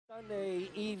Sunday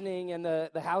evening, and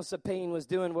the House of Pain was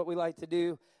doing what we like to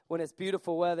do when it's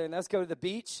beautiful weather, and that's go to the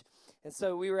beach. And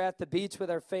so we were at the beach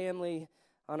with our family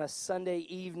on a Sunday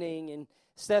evening, and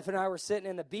Steph and I were sitting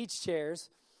in the beach chairs,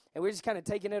 and we were just kind of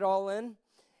taking it all in.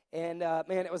 And,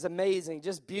 man, it was amazing,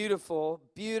 just beautiful,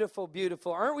 beautiful,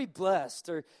 beautiful. Aren't we blessed?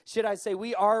 Or should I say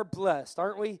we are blessed,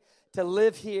 aren't we, to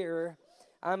live here?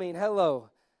 I mean, hello,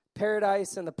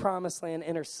 paradise and the promised land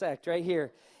intersect right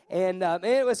here. And, man,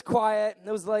 it was quiet.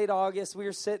 It was late August. We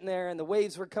were sitting there, and the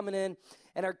waves were coming in.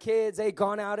 And our kids, they had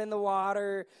gone out in the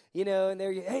water, you know, and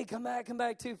they're, hey, come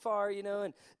back too far, you know.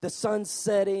 And the sun's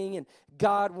setting, and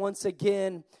God once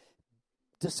again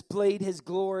displayed his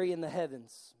glory in the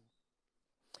heavens.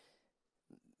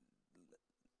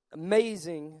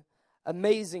 Amazing,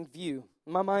 amazing view.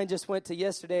 My mind just went to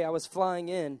yesterday. I was flying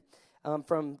in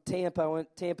from Tampa. I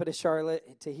went Tampa to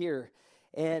Charlotte to here.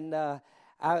 And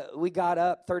we got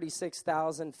up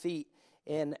 36,000 feet,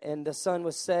 and the sun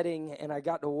was setting, and I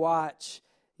got to watch,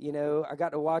 you know,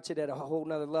 it at a whole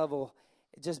nother level.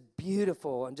 Just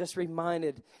beautiful, and just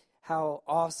reminded how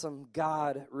awesome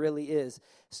God really is.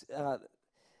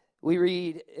 We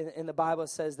read in the Bible, it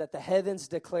says that the heavens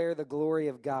declare the glory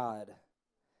of God,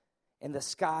 and the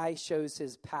sky shows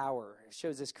his power,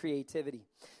 shows his creativity.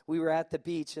 We were at the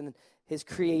beach, and his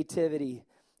creativity,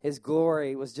 his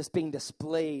glory was just being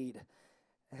displayed.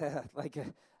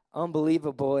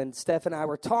 Unbelievable. And Steph and I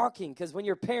were talking, because when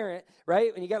you're a parent,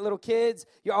 right, when you got little kids,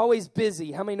 you're always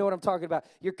busy. How many know what I'm talking about?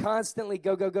 You're constantly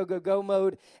go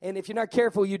mode. And if you're not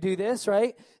careful, you do this,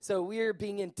 right? So we're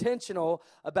being intentional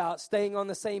about staying on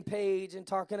the same page and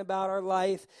talking about our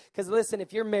life. Because listen,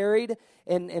 if you're married,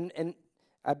 and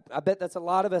I bet that's a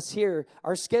lot of us here,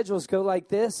 our schedules go like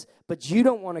this, but you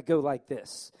don't want to go like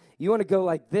this. You want to go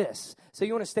like this. So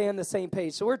you want to stay on the same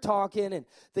page. So we're talking, and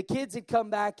the kids had come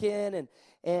back in,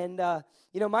 and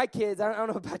you know, my kids, I don't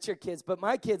know about your kids, but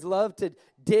my kids love to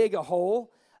dig a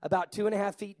hole about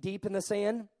 2.5 feet deep in the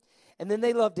sand, and then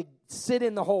they love to sit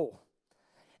in the hole.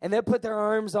 And they'll put their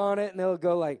arms on it, and they'll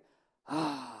go like,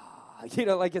 you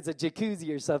know, like it's a jacuzzi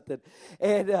or something.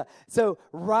 And so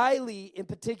Riley, in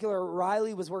particular,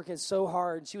 Riley was working so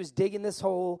hard. She was digging this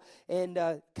hole, and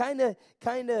kind of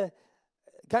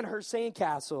her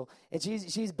sandcastle, and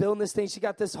she's building this thing. She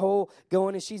got this hole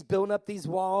going, and she's building up these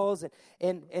walls,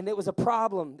 and it was a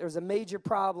problem. There was a major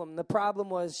problem. The problem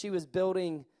was she was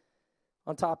building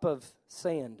on top of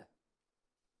sand.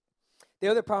 The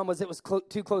other problem was it was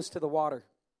too close to the water.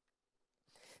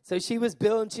 So she was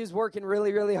building, she was working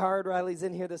really, really hard. Riley's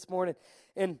in here this morning,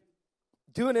 and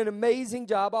doing an amazing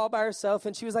job all by herself,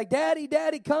 and she was like, Daddy,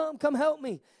 come help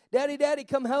me. Daddy,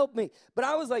 come help me. But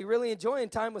I was like really enjoying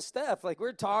time with Steph. Like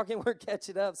we're talking, we're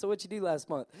catching up. So what you do last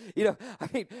month? You know, I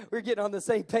mean, we're getting on the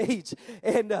same page.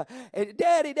 And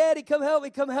Daddy, come help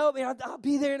me. I'll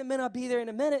be there in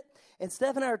a minute. And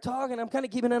Steph and I are talking. I'm kind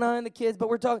of keeping an eye on the kids, but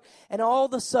we're talking. And all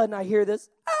of a sudden I hear this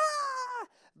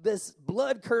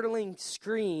blood-curdling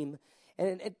scream.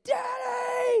 And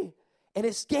Daddy! And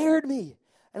it scared me.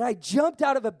 And I jumped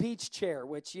out of a beach chair,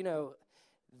 which, you know,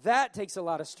 that takes a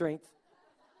lot of strength.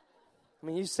 I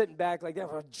mean, you're sitting back like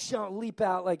that, leap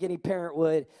out like any parent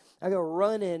would. I go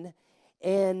running,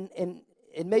 and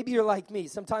maybe you're like me.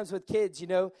 Sometimes with kids, you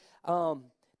know,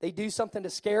 they do something to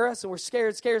scare us, and we're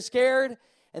scared.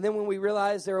 And then when we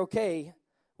realize they're okay,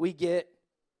 we get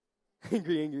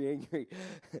angry.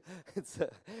 It's Daddy!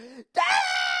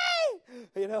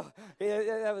 You know,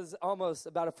 that was almost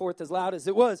about a fourth as loud as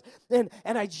it was. And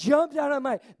I jumped out of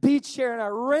my beach chair, and I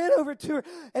ran over to her,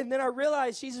 and then I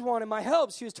realized she just wanted my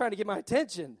help. She was trying to get my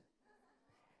attention.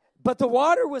 But the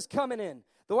water was coming in.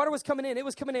 It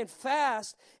was coming in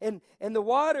fast, and the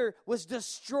water was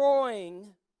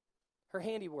destroying her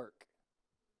handiwork,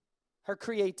 her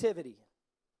creativity.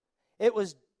 It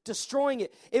was destroying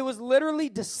it. It was literally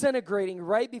disintegrating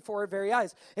right before her very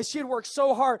eyes. And she had worked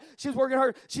so hard. She was working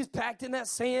hard. She's packed in that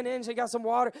sand in. She got some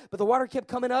water. But the water kept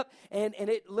coming up, and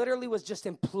it literally was just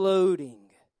imploding.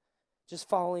 Just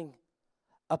falling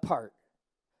apart.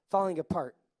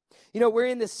 You know, we're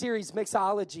in this series,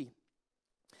 Mixology.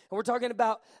 And we're talking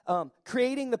about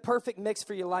creating the perfect mix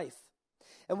for your life.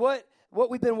 And what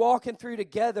we've been walking through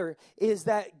together is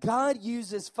that God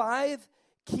uses 5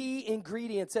 key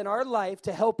ingredients in our life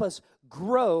to help us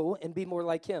grow and be more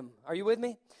like him. Are you with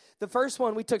me? The first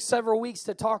one we took several weeks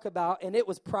to talk about, and it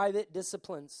was private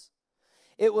disciplines.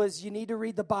 It was, you need to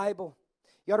read the Bible.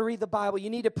 You ought to read the Bible. You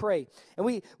need to pray. And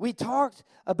we talked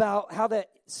about how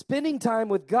that spending time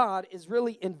with God is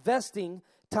really investing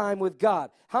time with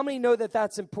God. How many know that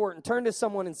that's important? Turn to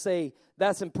someone and say,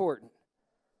 that's important.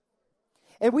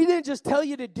 And we didn't just tell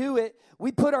you to do it.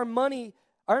 We put our money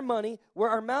our money where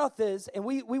our mouth is, and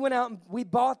we went out and we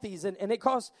bought these, and it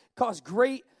cost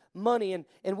great money,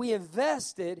 and we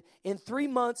invested in 3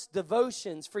 months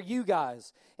devotions for you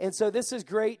guys. And so this is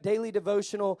great, daily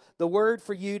devotional, the word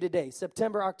for you today,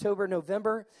 September, October,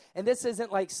 November. And this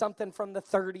isn't like something from the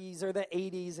 30s or the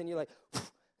 80s, and you're like,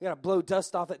 you got to blow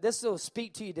dust off it. This will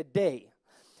speak to you today.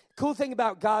 Cool thing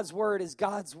about God's word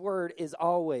is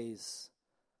always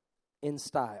in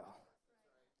style.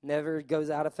 Never goes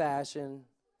out of fashion.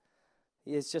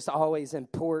 It's just always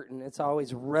important. It's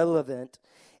always relevant.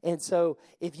 And so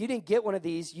if you didn't get one of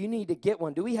these, you need to get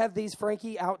one. Do we have these,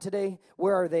 Frankie, out today?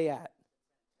 Where are they at?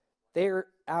 They're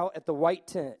out at the white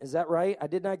tent. Is that right? I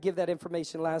did not give that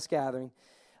information last gathering.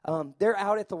 They're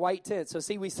out at the white tent. So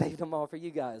see, we saved them all for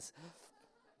you guys.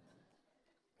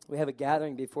 We have a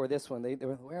gathering before this one. They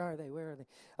were, where are they?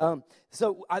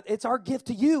 So it's our gift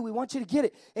to you. We want you to get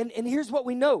it. And here's what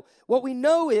we know. What we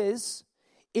know is,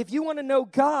 if you want to know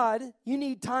God, you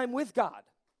need time with God.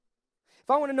 If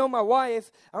I want to know my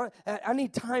wife, I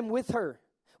need time with her.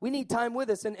 We need time with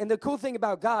us. And the cool thing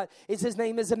about God is his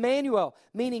name is Emmanuel,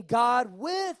 meaning God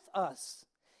with us.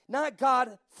 Not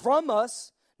God from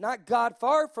us, not God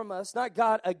far from us, not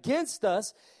God against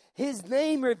us. His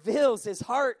name reveals his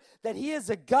heart that he is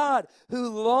a God who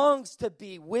longs to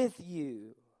be with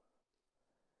you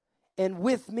and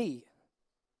with me.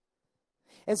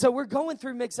 And so we're going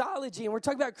through mixology, and we're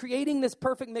talking about creating this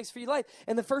perfect mix for your life.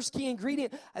 And the first key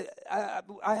ingredient,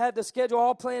 I had the schedule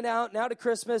all planned out, now to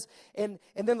Christmas, and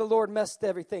then the Lord messed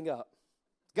everything up.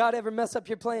 God ever mess up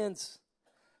your plans?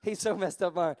 He so messed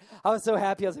up mine. I was so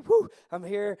happy. I was like, whoo, I'm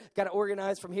here. Got to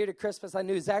organize from here to Christmas. I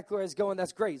knew exactly where I was going.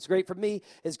 That's great. It's great for me.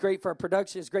 It's great for our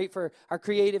production. It's great for our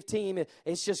creative team.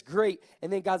 It's just great.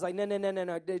 And then God's like, no.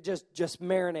 Just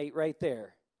marinate right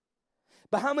there.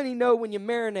 But how many know when you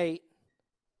marinate,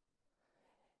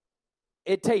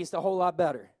 it tastes a whole lot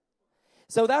better?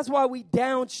 So that's why we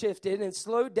downshifted and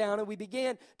slowed down, and we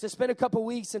began to spend a couple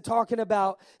weeks in talking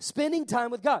about spending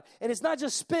time with God. And it's not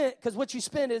just spent, because what you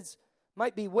spend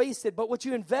might be wasted, but what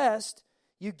you invest,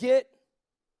 you get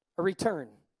a return.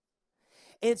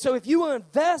 And so if you will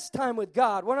invest time with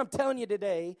God, what I'm telling you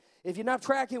today, if you're not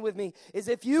tracking with me, is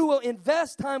if you will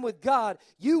invest time with God,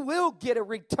 you will get a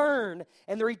return,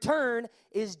 and the return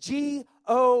is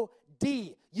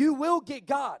G-O-D. You will get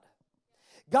God.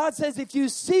 God says, if you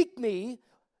seek me,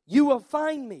 you will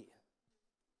find me.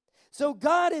 So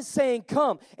God is saying,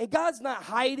 come. And God's not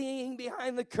hiding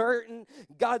behind the curtain.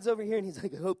 God's over here, and he's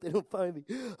like, I hope they don't find me.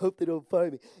 Hope they don't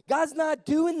find me. God's not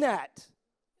doing that.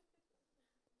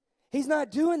 He's not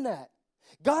doing that.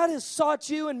 God has sought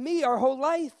you and me our whole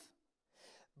life.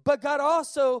 But God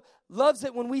also loves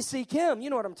it when we seek him. You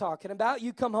know what I'm talking about.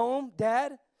 You come home,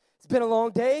 Dad. It's been a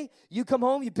long day. You come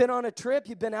home. You've been on a trip.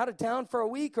 You've been out of town for a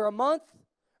week or a month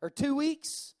or 2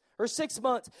 weeks or 6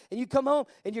 months, and you come home,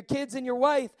 and your kids and your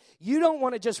wife, you don't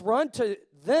want to just run to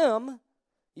them.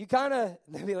 You kind of,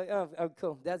 they'll be like, oh,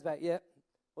 cool, Dad's back, yeah,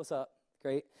 what's up,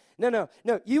 great. No,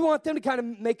 you want them to kind of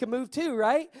make a move too,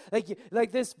 right?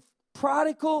 Like this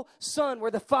prodigal son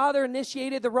where the father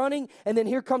initiated the running, and then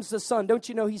here comes the son. Don't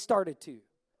you know he started to?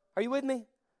 Are you with me?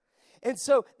 And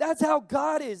so that's how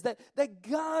God is, that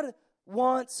God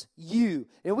wants you.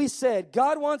 And we said,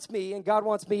 God wants me, and God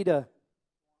wants me to.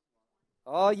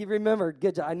 Oh, you remembered.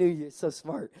 Good job. I knew you. So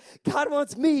smart. God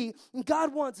wants me, and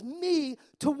God wants me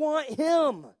to want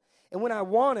him. And when I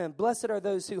want him, blessed are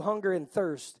those who hunger and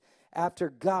thirst after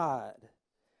God.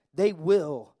 They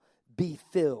will be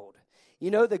filled. You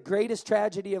know, the greatest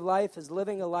tragedy of life is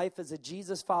living a life as a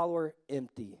Jesus follower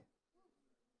empty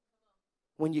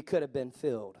when you could have been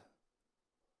filled.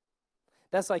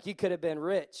 That's like you could have been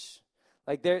rich.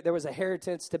 Like there was a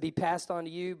inheritance to be passed on to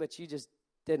you, but you just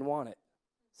didn't want it.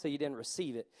 So you didn't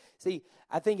receive it. See,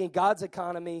 I think in God's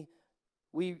economy,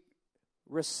 we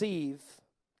receive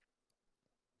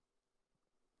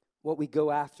what we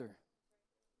go after.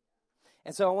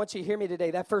 And so I want you to hear me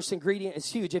today. That first ingredient is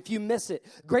huge. If you miss it,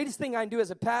 greatest thing I can do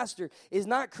as a pastor is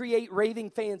not create raving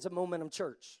fans of Momentum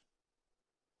Church.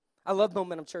 I love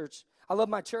Momentum Church. I love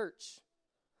my church.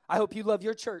 I hope you love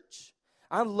your church.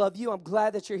 I love you. I'm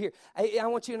glad that you're here. I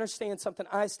want you to understand something.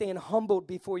 I stand humbled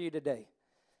before you today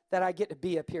that I get to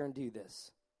be up here and do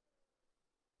this.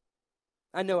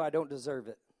 I know I don't deserve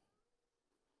it.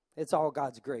 It's all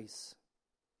God's grace.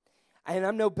 And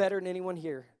I'm no better than anyone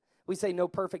here. We say no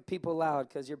perfect people allowed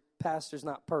because your pastor's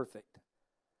not perfect.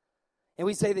 And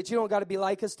we say that you don't got to be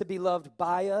like us to be loved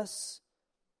by us,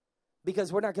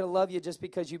 because we're not going to love you just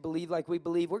because you believe like we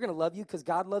believe. We're going to love you because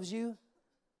God loves you.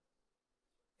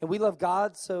 And we love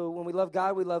God, so when we love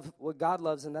God, we love what God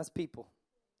loves, and that's people.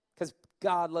 Because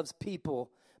God loves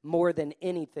people more than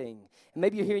anything. And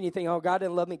maybe you're hearing, you think, oh, God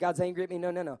didn't love me. God's angry at me.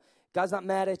 No, no, no. God's not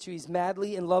mad at you. He's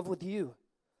madly in love with you.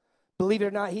 Believe it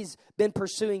or not, he's been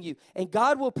pursuing you. And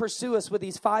God will pursue us with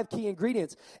these 5 key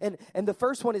ingredients. And the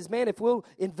first one is, man, if we'll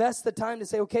invest the time to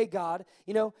say, okay, God,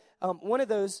 you know, one of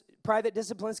those private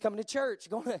disciplines, coming to church.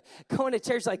 Going to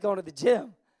church like going to the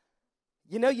gym.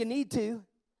 You know you need to.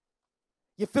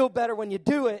 You feel better when you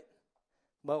do it.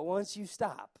 But once you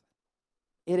stop,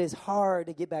 it is hard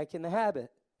to get back in the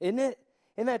habit, isn't it?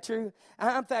 Isn't that true?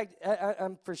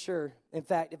 I'm for sure. In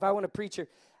fact, if I want a preacher,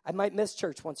 I might miss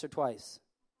church once or twice.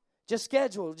 Just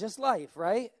schedule, just life,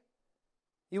 right?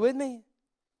 You with me?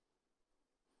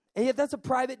 And yet that's a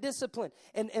private discipline.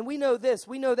 And we know this.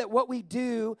 We know that what we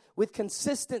do with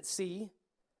consistency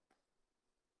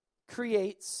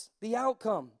creates the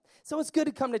outcome. So it's good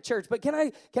to come to church. But can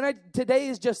I today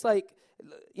is just like,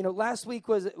 you know, last week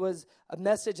was a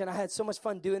message, and I had so much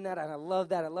fun doing that, and I love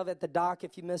that. I love it. The doc,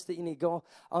 if you missed it, you need to go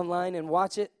online and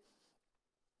watch it.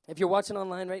 If you're watching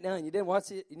online right now and you didn't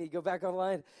watch it, you need to go back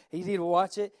online. You need to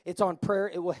watch it. It's on prayer.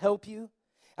 It will help you.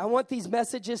 I want these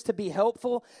messages to be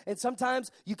helpful. And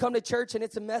sometimes you come to church and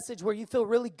it's a message where you feel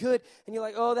really good. And you're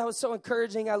like, oh, that was so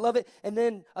encouraging. I love it. And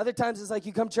then other times it's like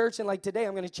you come to church and like today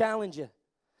I'm going to challenge you.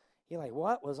 You're like,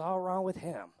 what was all wrong with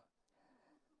him?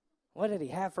 What did he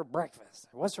have for breakfast?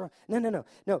 What's wrong? No.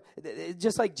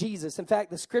 Just like Jesus. In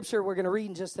fact, the scripture we're going to read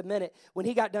in just a minute, when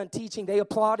he got done teaching, they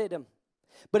applauded him.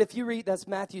 But if you read, that's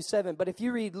Matthew 7, but if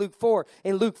you read Luke 4,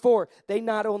 in Luke 4, they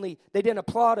didn't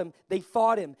applaud him, they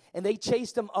fought him, and they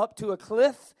chased him up to a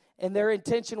cliff, and their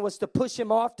intention was to push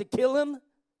him off to kill him.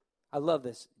 I love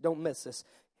this. Don't miss this.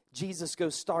 Jesus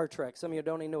goes Star Trek. Some of you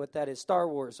don't even know what that is. Star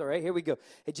Wars, all right? Here we go.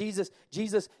 And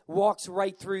Jesus walks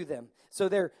right through them. So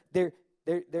they're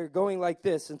going like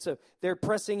this, and so they're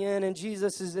pressing in, and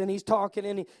he's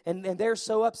talking, and they're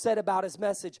so upset about his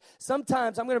message.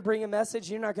 Sometimes I'm going to bring a message,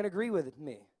 and you're not going to agree with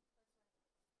me.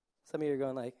 Some of you are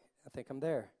going like, I think I'm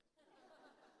there.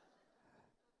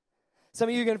 Some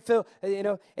of you are going to feel, you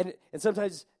know, and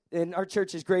sometimes, and our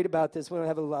church is great about this. We don't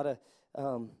have a lot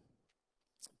of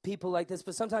people like this,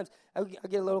 but sometimes I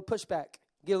get a little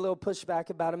pushback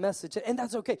about a message, and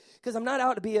that's okay, because I'm not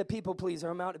out to be a people pleaser.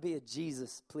 I'm out to be a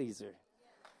Jesus pleaser.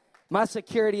 My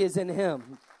security is in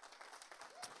him.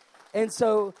 And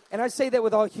I say that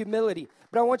with all humility,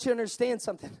 but I want you to understand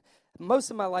something. Most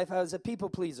of my life, I was a people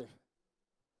pleaser.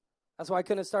 That's why I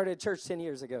couldn't have started a church 10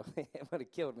 years ago. It would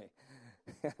have killed me.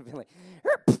 I'd been like,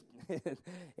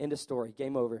 end of story,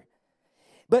 game over.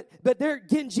 But they're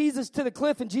getting Jesus to the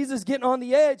cliff, and Jesus getting on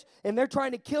the edge, and they're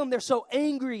trying to kill him. They're so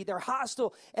angry. They're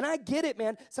hostile. And I get it,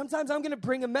 man. Sometimes I'm going to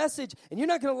bring a message, and you're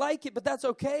not going to like it, but that's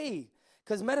okay,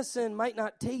 because medicine might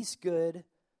not taste good,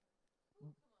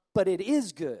 but it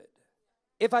is good.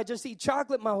 If I just eat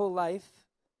chocolate my whole life,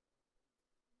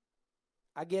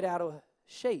 I get out of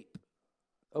shape,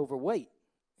 overweight.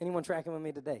 Anyone tracking with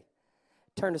me today?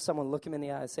 Turn to someone, look him in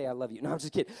the eye, and say, I love you. No, I'm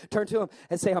just kidding. Turn to him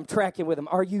and say, I'm tracking with him.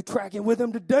 Are you tracking with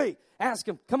him today? Ask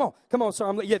him. Come on,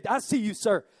 sir. I see you,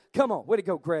 sir. Come on. Way to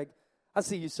go, Greg. I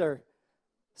see you, sir.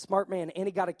 Smart man, and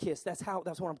he got a kiss. That's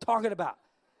what I'm talking about.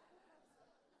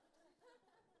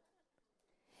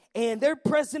 And they're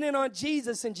pressing in on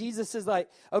Jesus, and Jesus is like,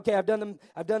 okay, I'm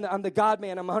the God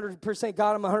man. I'm 100%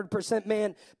 God. I'm 100%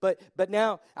 man. But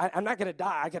now I'm not going to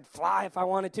die. I could fly if I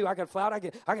wanted to. I could fly out.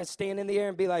 I could stand in the air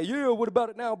and be like, yeah, what about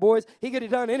it now, boys? He could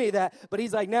have done any of that. But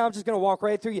he's like, now I'm just going to walk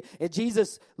right through you. And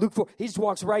Jesus, Luke 4, he just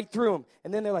walks right through them.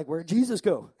 And then they're like, where'd Jesus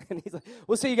go? And he's like,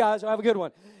 we'll see you guys. Have a good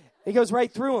one. He goes right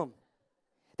through them.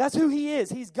 That's who he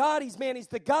is. He's God, he's man, he's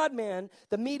the God-man,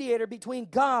 the mediator between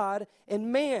God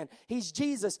and man. He's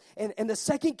Jesus. And the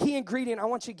second key ingredient I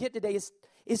want you to get today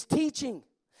is teaching.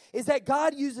 Is that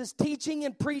God uses teaching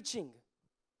and preaching.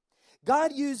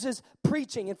 God uses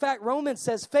preaching. In fact, Romans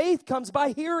says faith comes by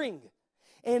hearing,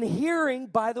 and hearing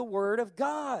by the word of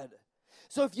God.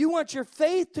 So if you want your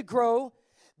faith to grow,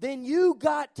 then you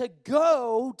got to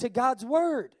go to God's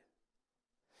word.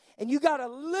 And you got to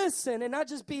listen and not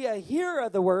just be a hearer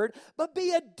of the word, but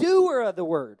be a doer of the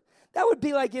word. That would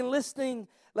be like enlisting,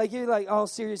 like you're like, oh,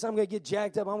 serious, I'm going to get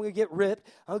jacked up. I'm going to get ripped.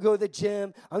 I'm going to go to the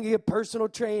gym. I'm going to get a personal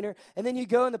trainer. And then you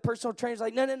go and the personal trainer's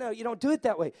like, no, you don't do it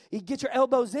that way. You get your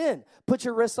elbows in, put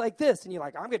your wrists like this. And you're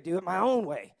like, I'm going to do it my own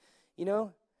way. You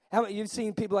know? You've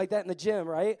seen people like that in the gym,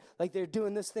 right? Like they're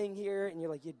doing this thing here, and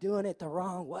you're like, you're doing it the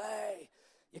wrong way.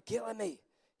 You're killing me.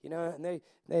 You know, and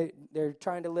they're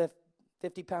trying to lift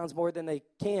 50 pounds more than they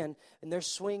can, and they're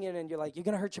swinging, and you're like, you're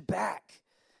going to hurt your back.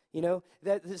 You know,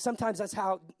 sometimes that's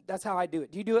how I do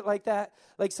it. Do you do it like that?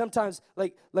 Like sometimes,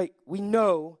 like we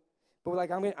know, but we're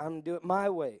like, I'm going to do it my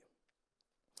way.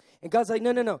 And God's like,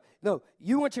 no.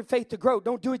 You want your faith to grow.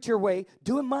 Don't do it your way.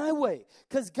 Do it my way.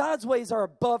 Because God's ways are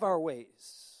above our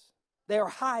ways. They are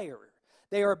higher.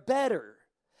 They are better.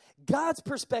 God's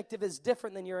perspective is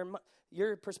different than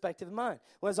your perspective and mine.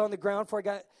 When I was on the ground before I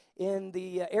got in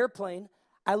the airplane,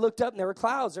 I looked up and there were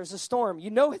clouds. There's a storm. You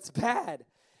know it's bad.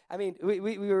 I mean,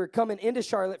 we were coming into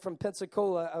Charlotte from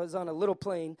Pensacola. I was on a little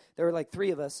plane. There were like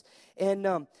 3 of us. And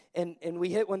we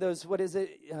hit one of those,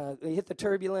 we hit the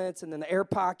turbulence and then the air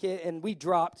pocket, and we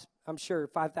dropped, I'm sure,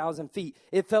 5,000 feet.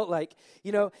 It felt like,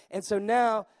 And so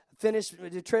now, finished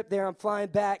the trip there, I'm flying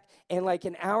back, and like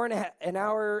an hour and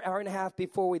a half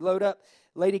before we load up,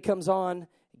 lady comes on,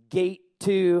 gate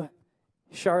 2,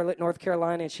 Charlotte, North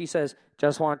Carolina, and she says,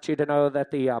 just want you to know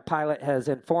that the pilot has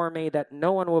informed me that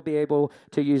no one will be able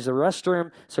to use the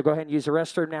restroom, so go ahead and use the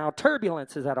restroom now.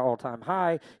 Turbulence is at an all-time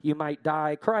high. You might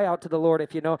die. Cry out to the Lord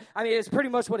if you know. I mean, it's pretty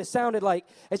much what it sounded like,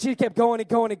 and she kept going and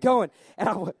going and going,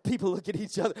 and people look at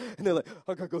each other, and they're like,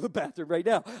 I got to go to the bathroom right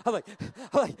now. I'm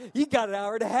like, you got an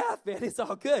hour and a half, man. It's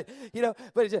all good,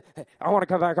 but it's just, hey, I want to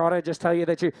come back on and just tell you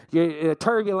that your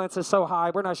turbulence is so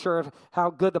high. We're not sure how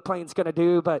good the plane's going to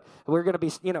do, but we're going to be,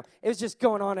 it was just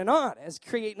going on and on. It's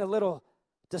creating a little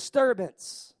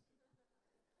disturbance.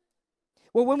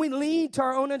 Well, when we lean to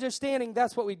our own understanding,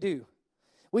 that's what we do.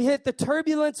 We hit the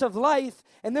turbulence of life,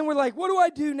 and then we're like, what do I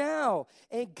do now?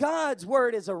 And God's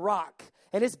word is a rock,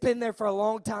 and it's been there for a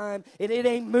long time, and it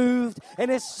ain't moved, and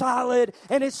it's solid,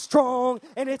 and it's strong,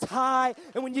 and it's high.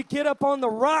 And when you get up on the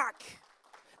rock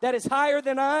that is higher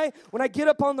than when I get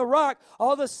up on the rock,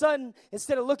 all of a sudden,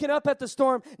 instead of looking up at the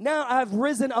storm, now I've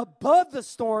risen above the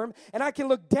storm, and I can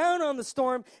look down on the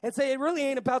storm and say, it really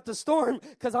ain't about the storm,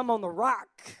 because I'm on the rock.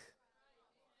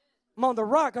 I'm on the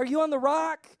rock. Are you on the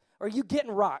rock, or are you getting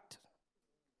rocked?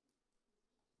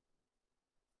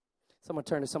 Someone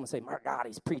turn to someone and say, my God,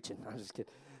 he's preaching. I'm just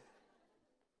kidding.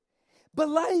 But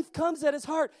life comes at his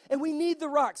heart, and we need the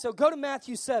rock. So go to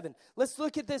Matthew 7. Let's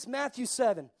look at this, Matthew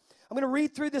 7. I'm going to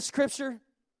read through the scripture.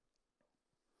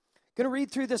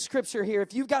 Here.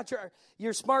 If you've got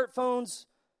your smartphones,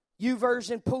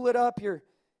 YouVersion, pull it up. Your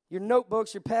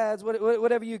notebooks, your pads,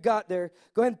 whatever you got there,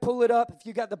 go ahead and pull it up. If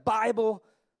you got the Bible,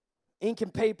 ink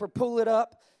and paper, pull it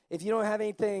up. If you don't have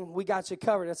anything, we got you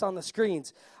covered. It's on the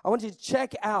screens. I want you to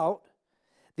check out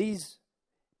these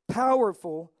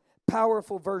powerful,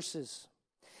 powerful verses.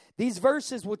 These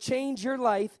verses will change your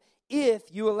life if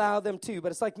you allow them to.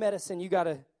 But it's like medicine. You got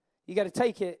to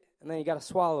take it, and then you got to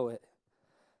swallow it.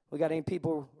 We got any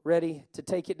people ready to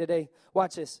take it today?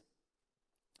 Watch this.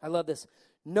 I love this.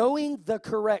 Knowing the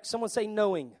correct. Someone say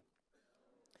knowing.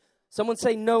 Someone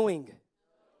say knowing.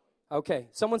 Okay.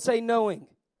 Someone say knowing.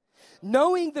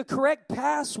 Knowing the correct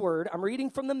password. I'm reading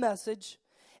from the Message,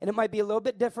 and it might be a little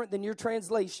bit different than your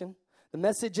translation. The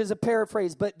Message is a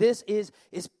paraphrase, but this is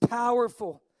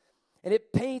powerful. And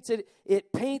it paints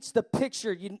the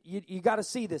picture. You got to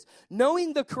see this.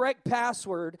 Knowing the correct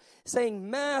password, saying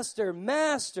master,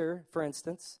 master, for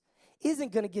instance,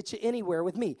 isn't going to get you anywhere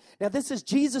with me. Now, this is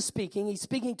Jesus speaking. He's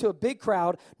speaking to a big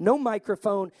crowd, no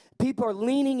microphone. People are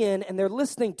leaning in, and they're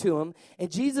listening to him.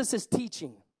 And Jesus is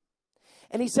teaching.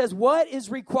 And he says, what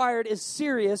is required is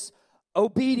serious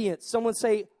obedience. Someone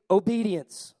say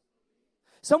obedience.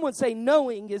 Someone say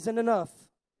knowing isn't enough.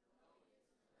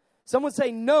 Someone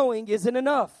say knowing isn't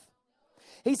enough.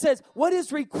 He says what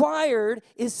is required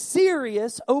is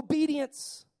serious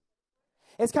obedience.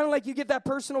 It's kind of like you get that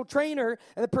personal trainer,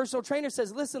 and the personal trainer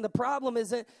says, listen, the problem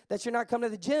isn't that you're not coming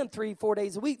to the gym 3-4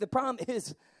 days a week. The problem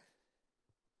is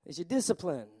your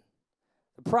discipline.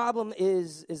 The problem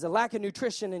is the lack of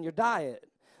nutrition in your diet.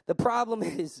 The problem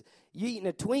is you eating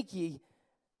a Twinkie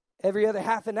every other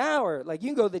half an hour. Like, you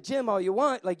can go to the gym all you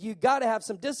want. Like, you got to have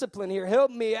some discipline here. Help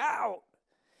me out.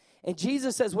 And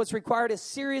Jesus says what's required is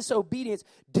serious obedience,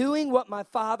 doing what my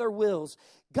Father wills.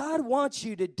 God wants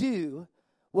you to do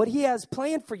what he has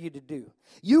planned for you to do.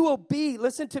 You will be,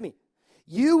 listen to me,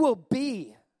 you will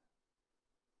be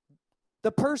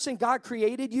the person God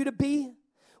created you to be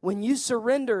when you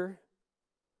surrender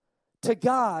to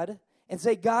God and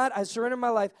say, God, I surrender my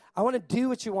life. I want to do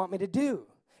what you want me to do.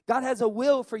 God has a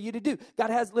will for you to do. God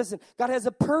has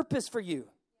a purpose for you.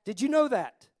 Did you know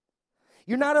that?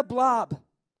 You're not a blob.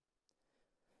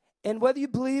 And whether you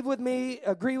believe with me,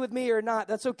 agree with me or not,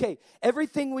 that's okay.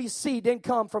 Everything we see didn't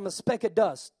come from a speck of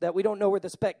dust that we don't know where the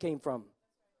speck came from.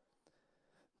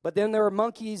 But then there are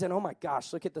monkeys, and oh my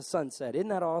gosh, look at the sunset. Isn't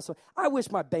that awesome? I wish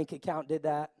my bank account did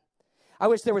that. I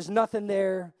wish there was nothing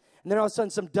there. And then all of a sudden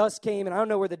some dust came, and I don't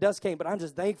know where the dust came, but I'm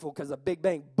just thankful because a big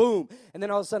bang, boom. And then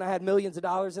all of a sudden I had millions of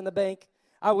dollars in the bank.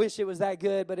 I wish it was that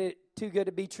good, but it too good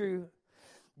to be true.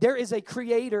 there is a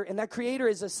creator, and that creator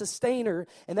is a sustainer,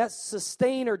 and that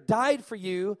sustainer died for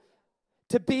you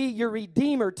to be your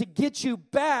redeemer, to get you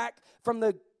back from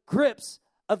the grips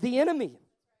of the enemy.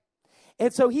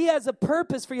 And so he has a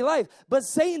purpose for your life, but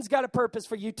Satan's got a purpose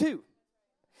for you too.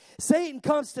 Satan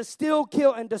comes to steal,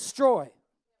 kill, and destroy.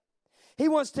 He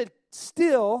wants to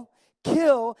steal,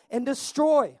 kill, and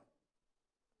destroy.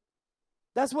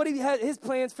 That's what he had, his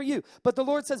plans for you. But the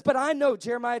Lord says, but I know,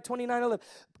 Jeremiah 29:11,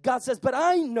 God says, but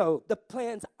I know the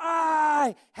plans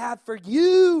I have for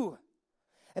you.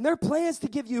 And they're plans to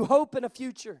give you hope and a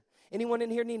future. Anyone in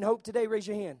here need hope today? Raise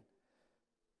your hand.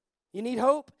 You need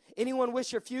hope? Anyone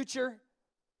wish your future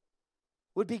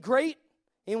would be great?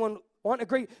 Anyone want a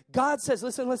great? God says,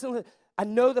 listen. I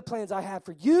know the plans I have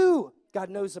for you. God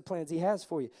knows the plans he has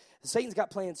for you. Satan's got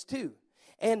plans too.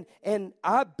 And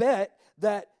I bet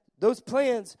that those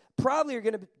plans probably are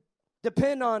going to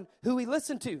depend on who we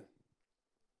listen to.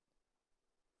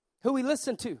 Who we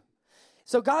listen to.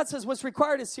 So God says what's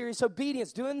required is serious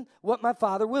obedience, doing what my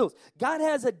Father wills. God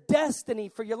has a destiny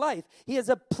for your life. He has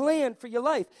a plan for your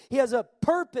life. He has a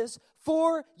purpose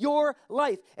for your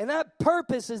life. And that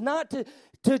purpose is not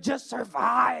to just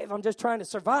survive. I'm just trying to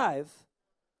survive.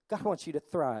 God wants you to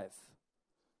thrive.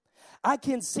 I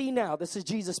can see now, this is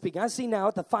Jesus speaking, I see now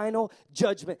at the final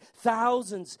judgment,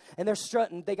 thousands, and they're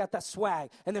strutting, they got that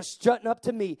swag, and they're strutting up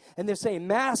to me, and they're saying,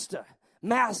 Master,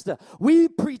 we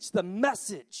preach the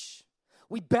message.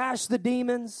 We bash the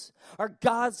demons, our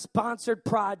God-sponsored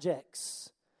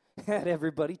projects. Had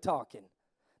everybody talking.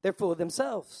 They're full of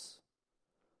themselves.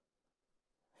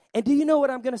 And do you know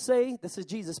what I'm going to say? This is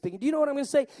Jesus speaking. Do you know what I'm going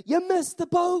to say? You missed the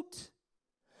boat.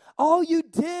 All you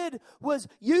did was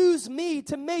use me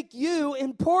to make you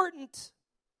important.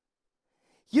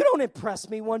 You don't impress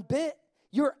me one bit.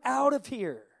 You're out of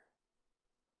here.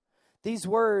 These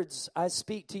words I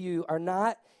speak to you are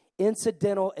not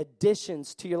incidental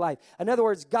additions to your life. In other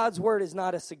words, God's word is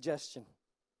not a suggestion.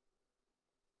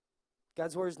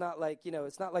 God's word is not like,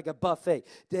 it's not like a buffet.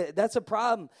 That's a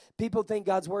problem. People think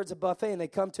God's word's a buffet, and they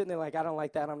come to it, and they're like, I don't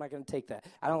like that, I'm not going to take that.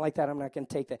 I don't like that, I'm not going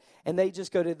to take that. And they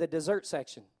just go to the dessert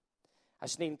section. I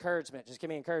just need encouragement. Just give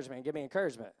me encouragement. Give me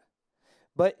encouragement.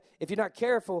 But if you're not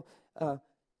careful,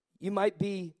 you might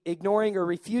be ignoring or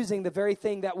refusing the very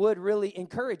thing that would really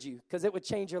encourage you, because it would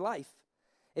change your life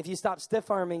if you stopped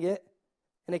stiff-arming it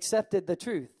and accepted the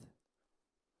truth.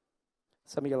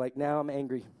 Some of you are like, now I'm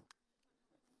angry.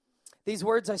 These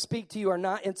words I speak to you are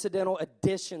not incidental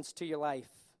additions to your life,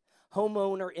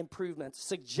 homeowner improvements,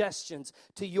 suggestions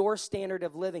to your standard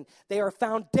of living. They are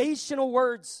foundational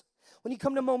words. When you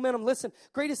come to Momentum, listen,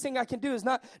 greatest thing I can do is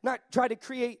not try to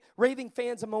create raving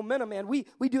fans of Momentum, man. We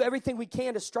do everything we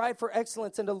can to strive for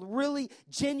excellence and to really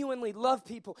genuinely love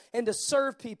people and to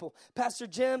serve people. Pastor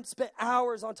Jim spent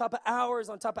hours on top of hours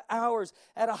on top of hours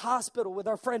at a hospital with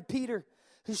our friend Peter,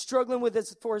 who's struggling with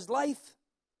this for his life.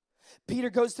 Peter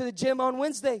goes to the gym on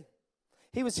Wednesday.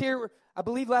 He was here, I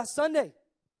believe, last Sunday.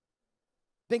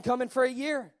 Been coming for a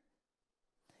year.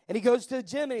 And he goes to the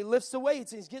gym and he lifts the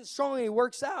weights and he's getting strong and he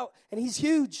works out and he's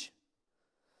huge.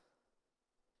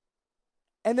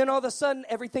 And then all of a sudden,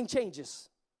 everything changes.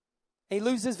 And he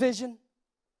loses vision,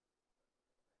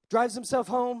 drives himself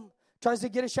home, tries to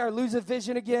get a shower, loses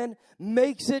vision again,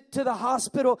 makes it to the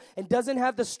hospital and doesn't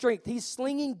have the strength. He's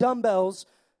slinging dumbbells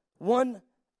 1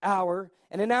 hour,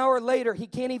 and an hour later, he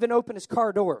can't even open his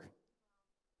car door.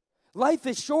 Life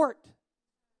is short.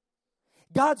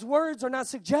 God's words are not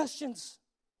suggestions.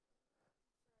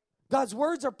 God's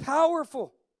words are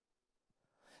powerful.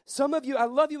 Some of you, I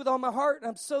love you with all my heart, and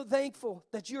I'm so thankful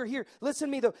that you're here. Listen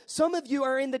to me, though. Some of you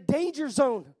are in the danger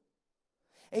zone,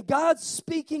 and God's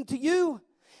speaking to you.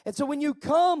 And so when you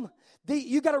come,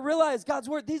 you got to realize God's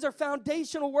word, these are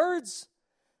foundational words.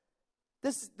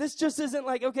 This just isn't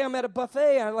like, okay, I'm at a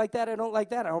buffet. I like that. I don't like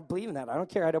that. I don't believe in that. I don't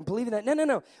care. I don't believe in that.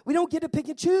 No. We don't get to pick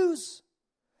and choose.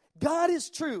 God is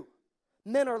true.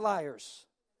 Men are liars.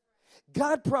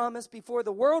 God promised before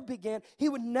the world began, he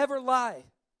would never lie.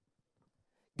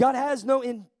 God has no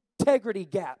integrity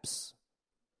gaps.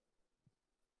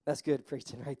 That's good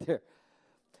preaching right there.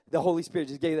 The Holy Spirit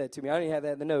just gave that to me. I didn't have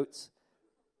that in the notes.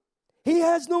 He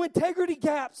has no integrity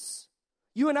gaps.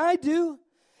 You and I do.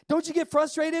 Don't you get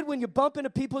frustrated when you bump into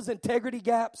people's integrity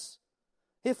gaps?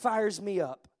 It fires me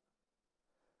up.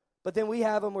 But then we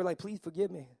have them, we're like, please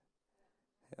forgive me.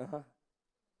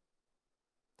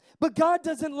 But God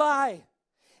doesn't lie.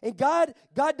 And God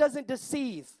doesn't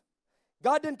deceive.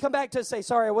 God didn't come back to say,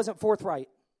 sorry, I wasn't forthright.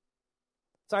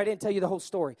 Sorry, I didn't tell you the whole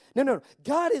story. No.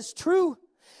 God is true.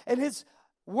 And his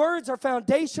words are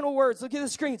foundational words. Look at the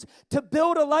screens. To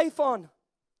build a life on.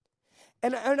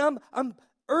 And I'm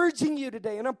urging you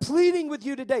today, and I'm pleading with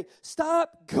you today,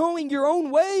 stop going your own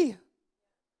way.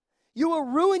 You will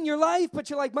ruin your life, but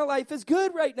you're like, my life is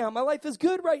good right now. My life is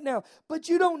good right now. But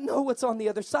you don't know what's on the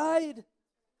other side.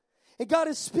 And God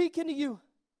is speaking to you.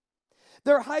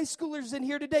 There are high schoolers in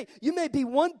here today. You may be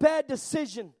one bad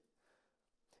decision.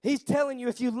 He's telling you,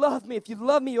 if you love me,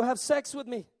 you'll have sex with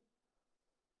me.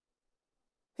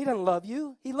 He doesn't love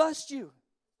you. He lusts you.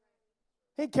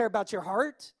 He didn't care about your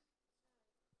heart.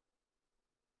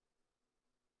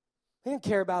 He didn't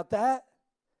care about that.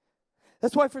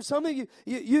 That's why for some of you,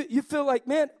 you feel like,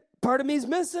 man, part of me is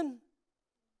missing.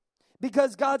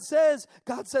 Because God says,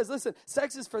 listen,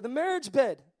 sex is for the marriage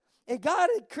bed. And God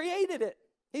had created it.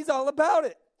 He's all about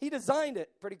it. He designed it.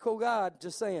 Pretty cool God,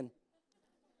 just saying.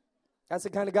 That's the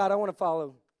kind of God I want to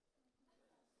follow.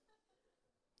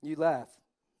 You laugh,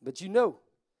 but you know.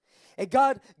 And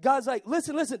God's like,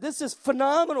 listen, this is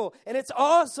phenomenal, and it's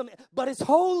awesome, but it's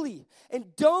holy.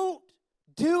 And don't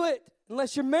do it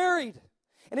unless you're married.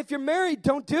 And if you're married,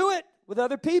 don't do it with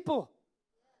other people,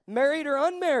 married or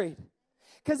unmarried,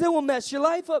 because it will mess your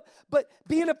life up. But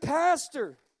being a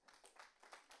pastor,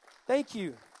 thank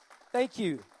you.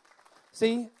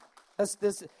 See, that's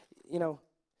this,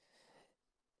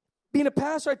 being a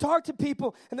pastor, I talk to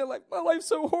people, and they're like, my life's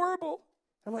so horrible.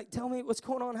 I'm like, tell me what's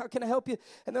going on. How can I help you?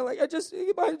 And they're like, I'm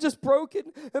just broken.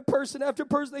 And person after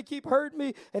person, they keep hurting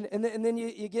me. And then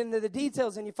you get into the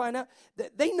details, and you find out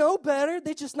that they know better.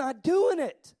 They're just not doing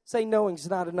it. Say knowing's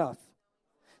not enough.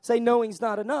 Say knowing's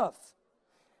not enough.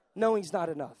 Knowing's not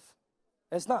enough.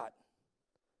 It's not.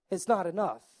 It's not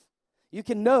enough. You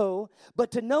can know,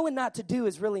 but to know and not to do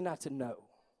is really not to know.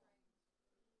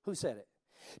 Who said it?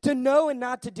 To know and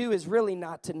not to do is really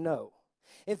not to know.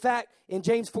 In fact, in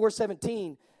James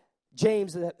 4:17,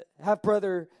 James, the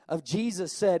half-brother of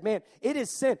Jesus, said, man, it is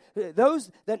sin. Those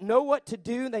that know what to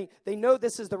do, they know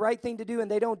this is the right thing to do, and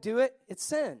they don't do it, it's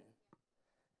sin.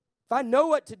 If I know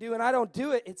what to do and I don't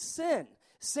do it, it's sin.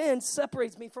 Sin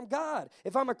separates me from God.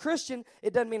 If I'm a Christian,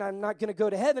 it doesn't mean I'm not going to go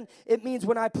to heaven. It means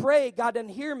when I pray, God doesn't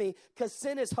hear me because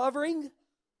sin is hovering,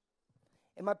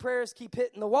 and my prayers keep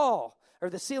hitting the wall,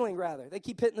 or the ceiling, rather. They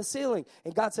keep hitting the ceiling,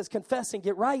 and God says, confess and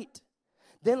get right.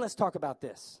 Then let's talk about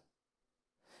this.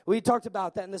 We talked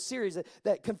about that in the series,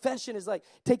 that confession is like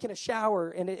taking a shower,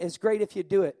 and it's great if you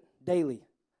do it daily,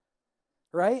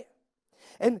 right?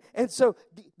 And so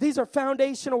these are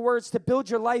foundational words to build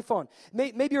your life on.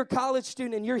 Maybe you're a college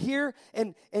student, and you're here,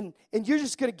 and you're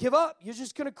just going to give up. You're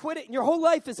just going to quit it, and your whole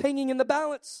life is hanging in the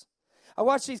balance. I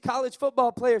watch these college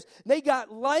football players. They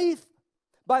got life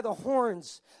by the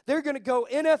horns. They're going to go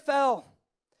NFL.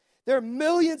 There are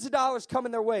millions of dollars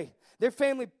coming their way. Their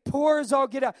family poor as all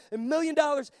get out, $1 million,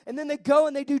 and then they go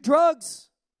and they do drugs.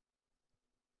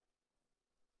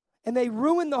 And they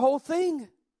ruin the whole thing.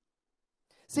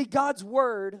 See, God's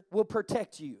word will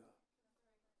protect you.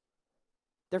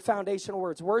 They're foundational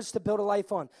words to build a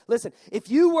life on. Listen,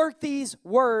 if you work these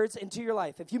words into your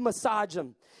life, if you massage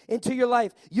them into your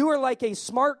life, you are like a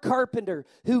smart carpenter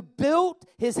who built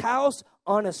his house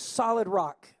on a solid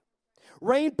rock.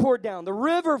 Rain poured down, the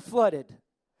river flooded.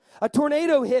 A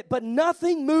tornado hit, but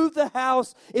nothing moved the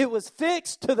house. It was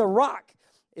fixed to the rock.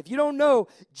 If you don't know,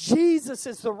 Jesus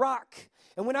is the rock.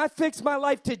 And when I fix my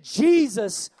life to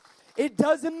Jesus, it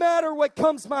doesn't matter what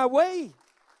comes my way.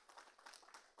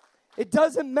 It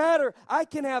doesn't matter. I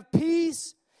can have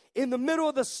peace in the middle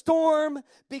of the storm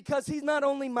because he's not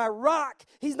only my rock,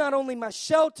 he's not only my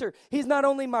shelter, he's not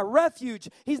only my refuge,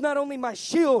 he's not only my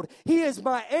shield, he is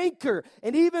my anchor.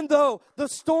 And even though the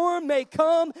storm may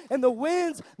come and the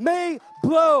winds may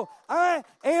blow, I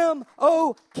am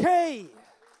okay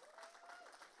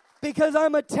because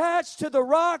I'm attached to the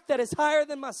rock that is higher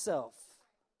than myself.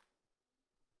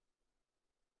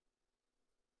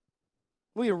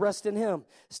 We rest in him.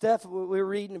 Steph, we were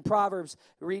reading in Proverbs,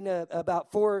 reading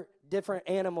about 4 different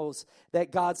animals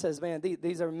that God says, man,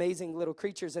 these are amazing little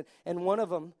creatures. And one of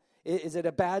them, is it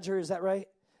a badger? Is that right?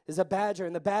 Is a badger.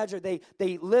 And the badger, they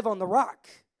live on the rock.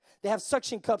 They have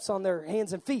suction cups on their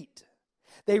hands and feet.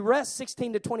 They rest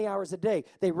 16 to 20 hours a day.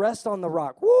 They rest on the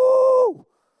rock. Woo!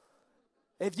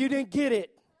 If you didn't get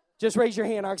it, just raise your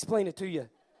hand. I'll explain it to you.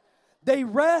 They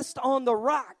rest on the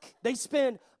rock. They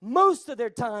spend most of their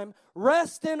time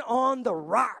resting on the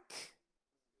rock.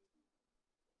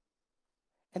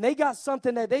 And they got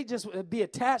something that they just be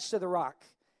attached to the rock.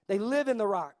 They live in the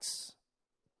rocks.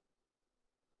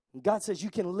 And God says you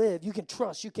can live, you can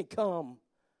trust, you can come.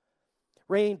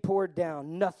 Rain poured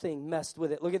down, nothing messed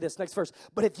with it. Look at this, next verse.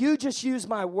 But if you just use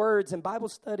my words in Bible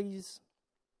studies,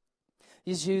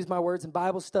 you just use my words in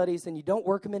Bible studies and you don't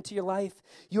work them into your life,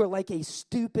 you are like a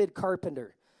stupid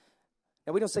carpenter.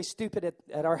 Now, we don't say stupid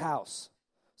at our house.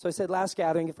 So I said last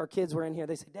gathering, if our kids were in here,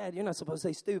 they said, Dad, you're not supposed to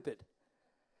say stupid.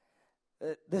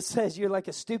 This says you're like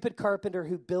a stupid carpenter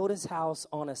who built his house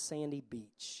on a sandy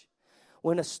beach.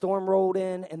 When a storm rolled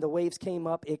in and the waves came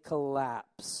up, it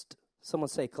collapsed. Someone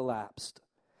say collapsed.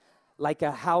 Like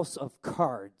a house of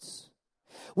cards.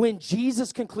 When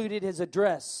Jesus concluded his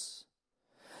address,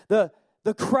 the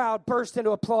crowd burst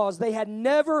into applause. They had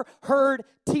never heard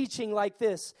teaching like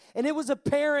this. And it was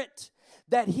apparent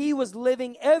that he was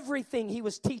living everything he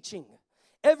was teaching.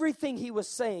 Everything he was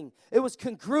saying, it was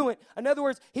congruent. In other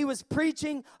words, he was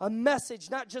preaching a message,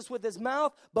 not just with his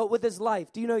mouth, but with his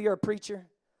life. Do you know you're a preacher?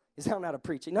 You say, I'm not a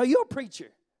preacher. No, you're a preacher.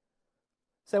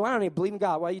 Say, well, I don't even believe in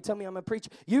God. Why you tell me I'm a preacher?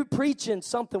 You're preaching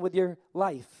something with your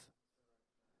life.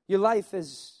 Your life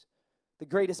is the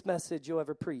greatest message you'll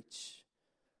ever preach.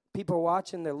 People are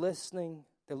watching, they're listening,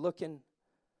 they're looking.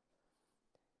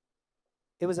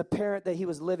 It was apparent that he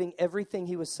was living everything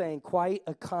he was saying, quite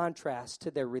a contrast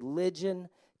to their religion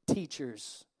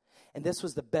teachers. And this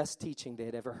was the best teaching they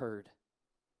had ever heard.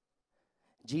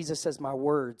 Jesus says, my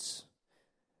words.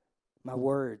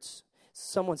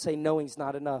 Someone say knowing's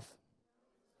not enough.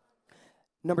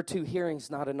 Number 2,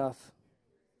 hearing's not enough.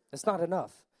 It's not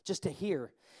enough just to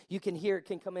hear. You can hear, it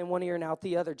can come in one ear and out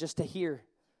the other just to hear.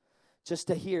 Just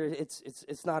to hear,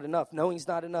 it's not enough. Knowing's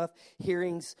not enough.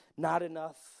 Hearing's not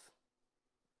enough.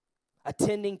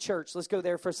 Attending church. Let's go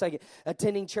there for a second.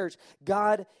 Attending church.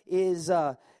 God is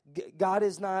not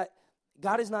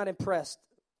impressed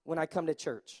when I come to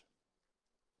church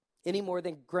any more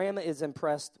than Grandma is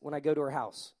impressed when I go to her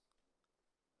house.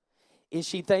 Is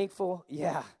she thankful?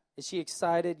 Yeah. Is she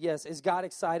excited? Yes. Is God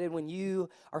excited when you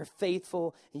are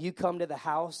faithful and you come to the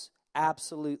house?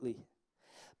 Absolutely.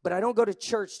 But I don't go to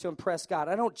church to impress God.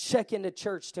 I don't check into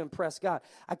church to impress God.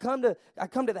 I come to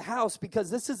the house because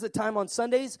this is the time on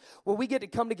Sundays where we get to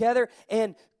come together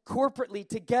and corporately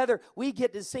together we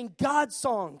get to sing God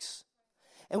songs.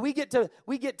 And we get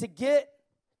to get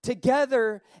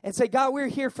together and say, God, we're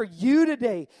here for you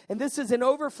today. And this is an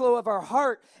overflow of our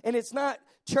heart. And it's not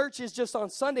church is just on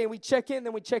Sunday and we check in,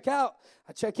 then we check out.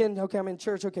 I check in, okay, I'm in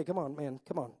church. Okay, come on, man,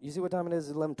 come on. You see what time it is?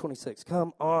 It's 11:26.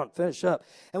 Come on, finish up.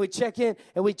 And we check in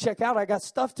and we check out. I got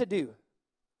stuff to do.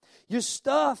 Your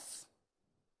stuff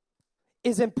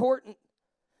is important.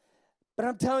 But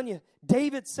I'm telling you,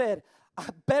 David said,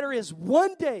 better is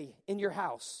one day in your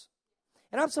house.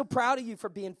 And I'm so proud of you for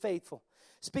being faithful.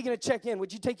 Speaking of check-in,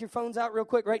 would you take your phones out real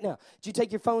quick right now? Would you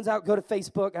take your phones out, go to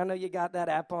Facebook? I know you got that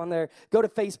app on there. Go to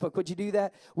Facebook. Would you do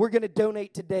that? We're going to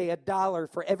donate today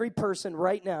 $1 for every person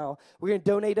right now. We're going to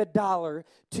donate $1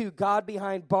 to God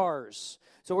Behind Bars.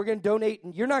 So we're going to donate,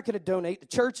 and you're not going to donate. The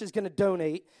church is going to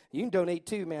donate. You can donate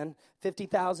too, man.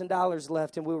 $50,000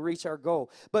 left, and we'll reach our goal.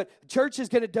 But church is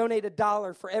going to donate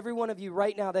 $1 for every one of you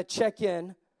right now that check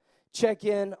in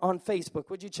on Facebook.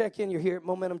 Would you check in? You're here at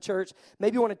Momentum Church.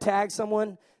 Maybe you want to tag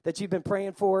someone that you've been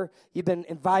praying for, you've been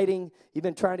inviting, you've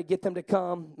been trying to get them to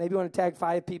come. Maybe you want to tag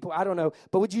 5 people. I don't know.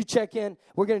 But would you check in?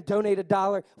 We're going to donate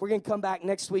 $1. We're going to come back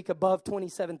next week above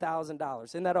 $27,000.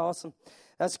 Isn't that awesome?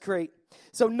 That's great.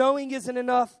 So knowing isn't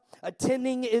enough.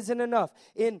 Attending isn't enough.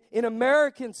 In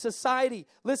American society,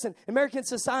 listen, American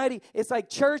society, it's like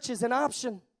church is an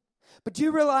option. But do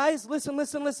you realize, listen,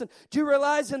 do you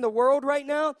realize in the world right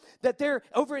now that they're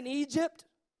over in Egypt,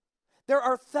 there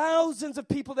are thousands of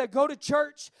people that go to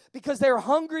church because they're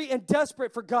hungry and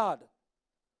desperate for God.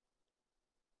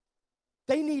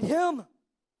 They need Him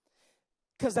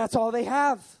because that's all they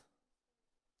have.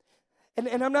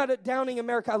 And I'm not downing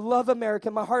America. I love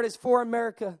America. My heart is for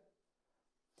America.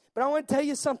 But I want to tell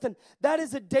you something. That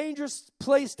is a dangerous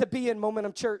place to be in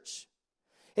Momentum Church,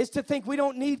 is to think we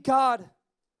don't need God.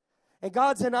 And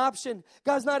God's an option.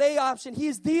 God's not a option. He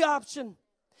is the option.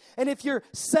 And if you're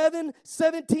 7,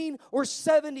 17, or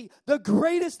 70, the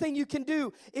greatest thing you can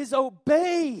do is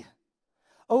obey.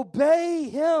 Obey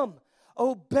Him.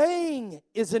 Obeying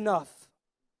is enough.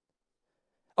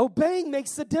 Obeying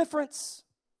makes the difference.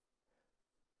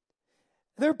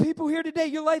 There are people here today,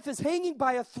 your life is hanging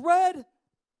by a thread.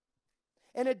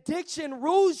 And addiction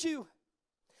rules you.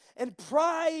 And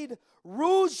pride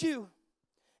rules you.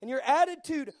 And your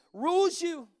attitude rules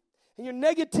you. And your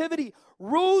negativity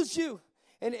rules you.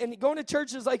 And going to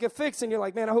church is like a fix. And you're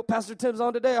like, man, I hope Pastor Tim's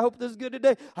on today. I hope this is good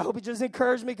today. I hope he just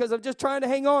encouraged me because I'm just trying to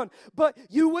hang on. But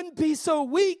you wouldn't be so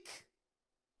weak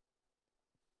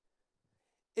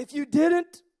if you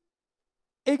didn't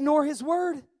ignore His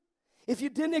word. If you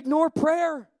didn't ignore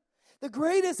prayer. The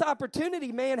greatest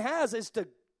opportunity man has is to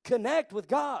connect with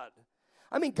God.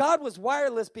 I mean, God was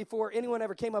wireless before anyone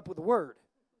ever came up with a word.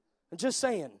 I'm just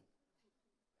saying.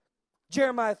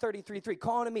 Jeremiah 33:3,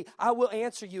 call unto me, I will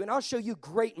answer you, and I'll show you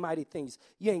great mighty things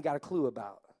you ain't got a clue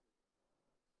about.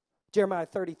 Jeremiah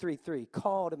 33:3,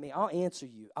 call to me. I'll answer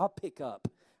you. I'll pick up.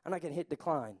 I'm not going to hit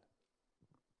decline.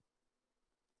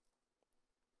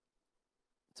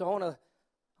 So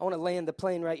I want to land the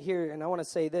plane right here, and I want to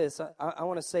say this. I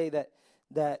want to say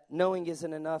that knowing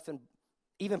isn't enough, and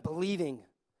even believing,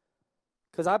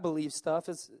 because I believe stuff.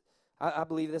 I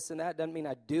believe this and that. Doesn't mean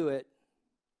I do it.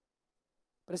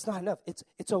 But it's not enough.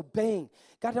 It's obeying.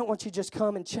 God don't want you to just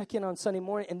come and check in on Sunday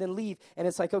morning and then leave. And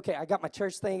it's like, okay, I got my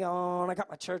church thing on. I got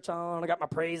my church on. I got my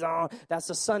praise on. That's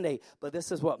a Sunday. But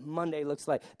this is what Monday looks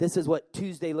like. This is what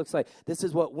Tuesday looks like. This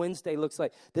is what Wednesday looks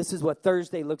like. This is what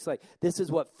Thursday looks like. This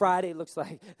is what Friday looks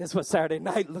like. This is what Saturday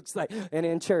night looks like. And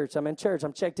in church. I'm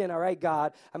checked in. All right,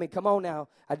 God. I mean, come on now.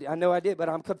 I know I did, but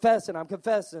I'm confessing.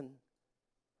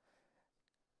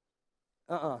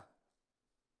 You're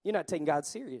not taking God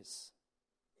serious.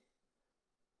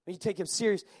 When you take him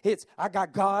serious, I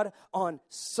got God on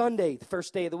Sunday, the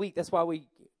first day of the week. That's why we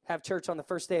have church on the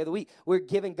first day of the week. We're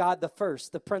giving God the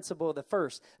first, the principle of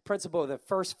the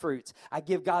first fruits. I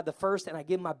give God the first, and I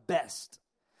give my best.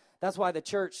 That's why the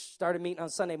church started meeting on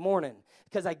Sunday morning,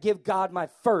 because I give God my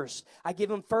first. I give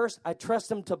him first. I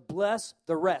trust him to bless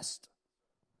the rest.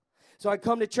 So I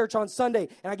come to church on Sunday,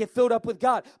 and I get filled up with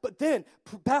God. But then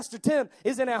Pastor Tim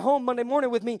isn't at home Monday morning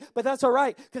with me, but that's all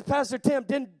right, because Pastor Tim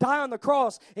didn't die on the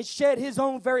cross and shed his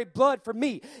own very blood for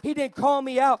me. He didn't call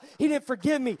me out. He didn't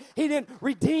forgive me. He didn't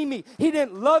redeem me. He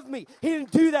didn't love me. He didn't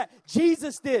do that.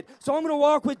 Jesus did. So I'm going to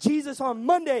walk with Jesus on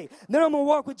Monday. Then I'm going to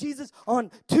walk with Jesus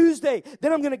on Tuesday.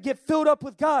 Then I'm going to get filled up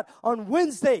with God on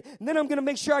Wednesday. And then I'm going to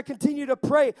make sure I continue to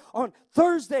pray on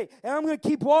Thursday. And I'm going to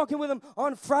keep walking with him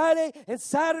on Friday and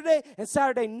Saturday. And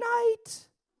Saturday night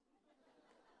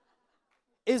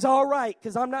is all right,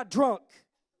 because I'm not drunk.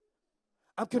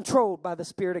 I'm controlled by the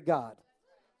Spirit of God.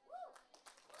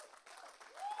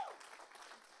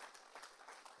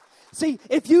 See,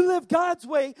 if you live God's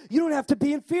way, you don't have to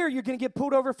be in fear. You're going to get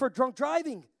pulled over for drunk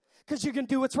driving, because you're going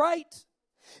to do what's right.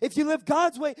 If you live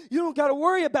God's way, you don't got to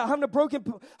worry about having a broken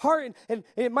heart. And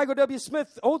Michael W.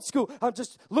 Smith, old school, I'm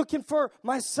just looking for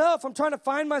myself. I'm trying to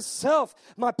find myself,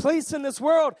 my place in this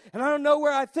world, and I don't know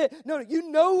where I fit. No,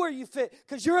 you know where you fit,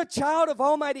 because you're a child of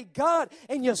Almighty God,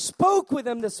 and you spoke with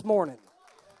him this morning.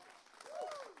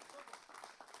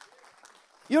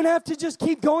 You don't have to just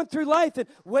keep going through life and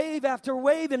wave after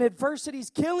wave and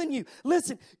adversity's killing you.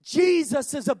 Listen,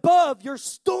 Jesus is above your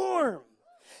storm.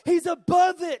 He's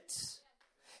above it.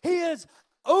 He is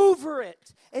over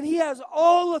it, and he has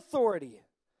all authority.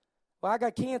 Well, I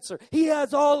got cancer. He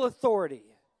has all authority.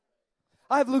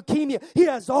 I have leukemia. He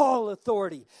has all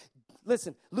authority.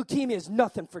 Listen, leukemia is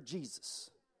nothing for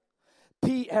Jesus.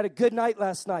 Pete had a good night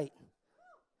last night.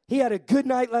 He had a good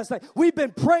night last night. We've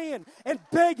been praying and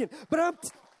begging, but I'm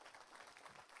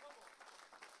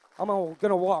going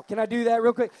to walk. Can I do that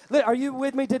real quick? Are you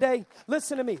with me today?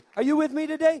 Listen to me. Are you with me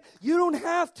today? You don't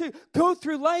have to go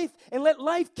through life and let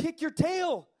life kick your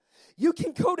tail. You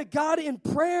can go to God in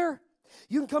prayer.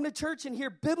 You can come to church and hear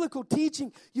biblical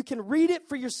teaching. You can read it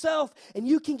for yourself, and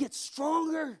you can get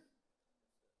stronger.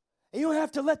 And you don't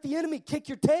have to let the enemy kick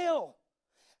your tail.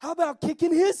 How about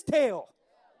kicking his tail?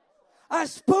 I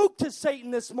spoke to Satan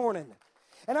this morning.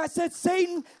 And I said,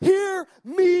 Satan, hear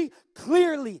me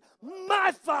clearly.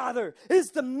 My Father is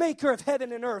the maker of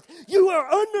heaven and earth. You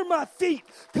are under my feet,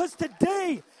 because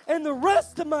today and the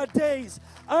rest of my days,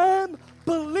 I'm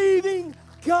believing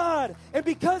God. And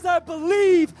because I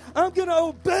believe, I'm going to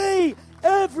obey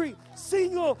every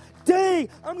single day.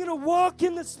 I'm going to walk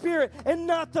in the Spirit and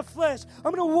not the flesh.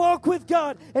 I'm going to walk with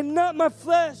God and not my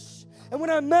flesh. And when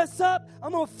I mess up,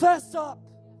 I'm going to fess up.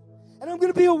 And I'm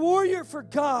going to be a warrior for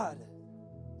God.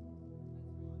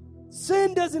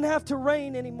 Sin doesn't have to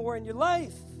reign anymore in your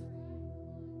life.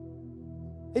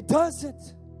 It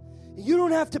doesn't. You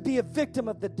don't have to be a victim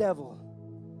of the devil.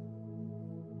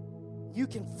 You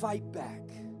can fight back.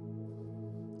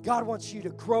 God wants you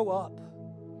to grow up.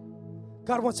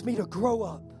 God wants me to grow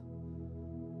up.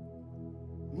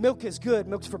 Milk is good.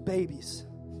 Milk's for babies.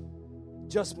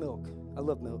 Just milk. I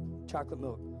love milk. Chocolate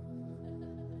milk.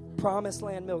 Promised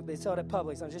Land milk. They sell it at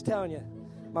Publix. I'm just telling you.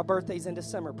 My birthday's in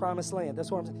December. Promised Land. That's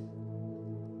what I'm saying.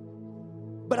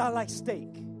 But I like steak.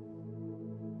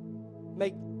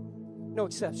 Make no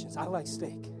exceptions. I like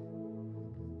steak.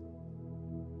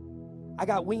 I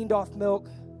got weaned off milk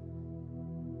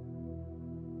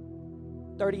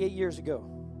 38 years ago.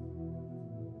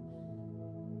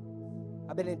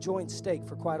 I've been enjoying steak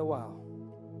for quite a while.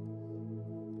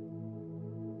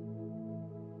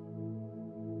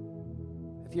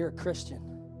 If you're a Christian,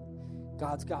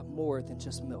 God's got more than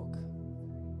just milk.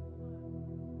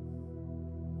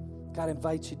 God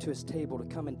invites you to his table to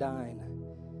come and dine.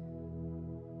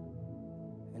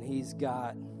 And he's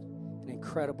got an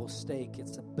incredible steak.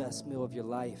 It's the best meal of your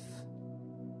life.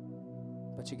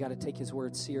 But you got to take his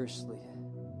word seriously.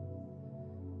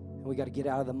 And we got to get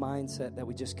out of the mindset that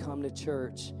we just come to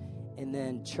church and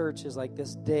then church is like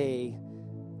this day.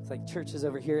 It's like church is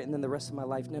over here and then the rest of my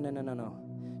life. No.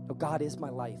 No, God is my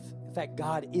life. In fact,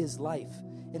 God is life.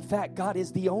 In fact, God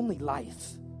is the only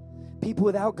life. People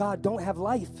without God don't have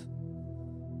life.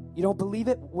 You don't believe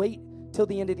it? Wait till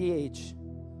the end of the age.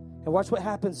 And watch what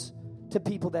happens to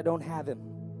people that don't have him.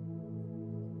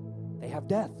 They have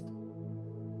death.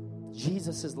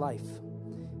 Jesus is life.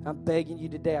 I'm begging you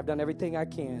today, I've done everything I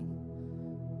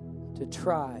can to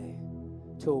try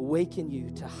to awaken you,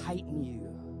 to heighten you,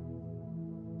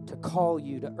 to call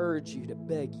you, to urge you, to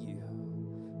beg you,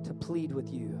 to plead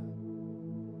with you,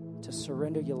 to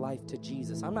surrender your life to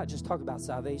Jesus. I'm not just talking about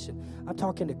salvation. I'm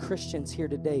talking to Christians here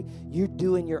today. You're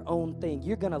doing your own thing.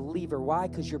 You're going to leave her. Why?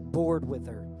 Because you're bored with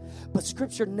her. But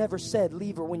Scripture never said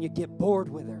leave her when you get bored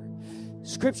with her.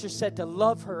 Scripture said to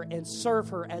love her and serve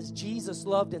her as Jesus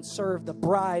loved and served the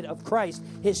bride of Christ,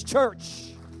 his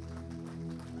church.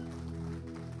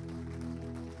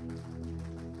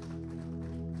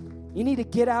 You need to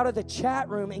get out of the chat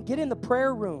room and get in the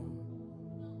prayer room.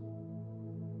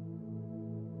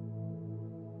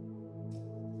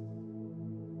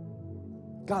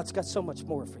 God's got so much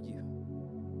more for you.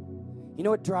 You know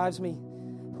what drives me?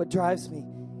 What drives me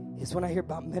is when I hear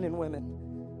about men and women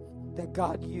that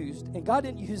God used. And God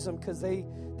didn't use them because they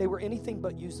were anything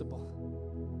but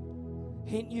usable.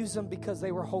 He didn't use them because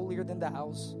they were holier than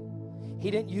thous.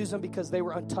 He didn't use them because they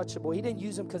were untouchable. He didn't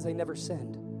use them because they never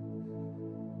sinned.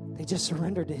 They just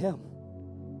surrendered to him.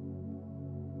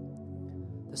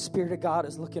 The Spirit of God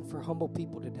is looking for humble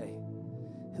people today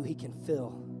who he can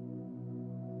fill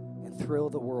and thrill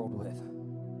the world with.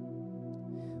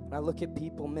 When I look at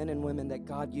people, men and women that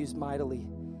God used mightily,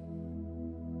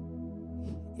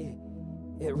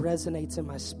 it resonates in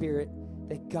my spirit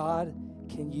that God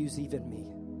can use even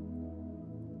me.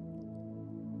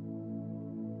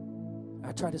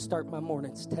 I try to start my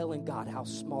mornings telling God how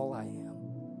small I am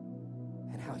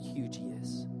and how huge he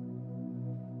is.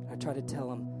 I try to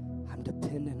tell him, I'm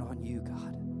dependent on you,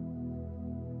 God.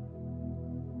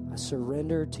 I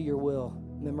surrender to your will.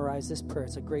 Memorize this prayer.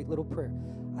 It's a great little prayer.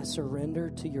 I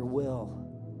surrender to your will.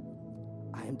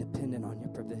 I am dependent on your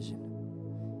provision.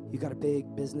 You got a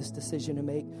big business decision to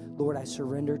make? Lord, I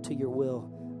surrender to your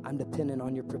will. I'm dependent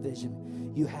on your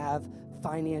provision. You have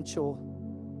financial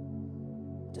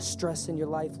distress in your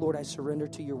life? Lord, I surrender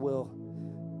to your will.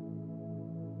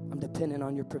 I'm dependent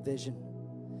on your provision.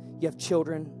 You have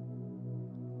children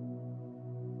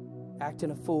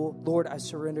acting a fool? Lord, I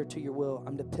surrender to your will.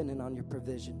 I'm dependent on your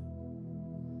provision.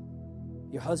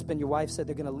 Your husband, your wife said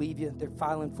they're going to leave you. They're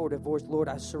filing for divorce. Lord,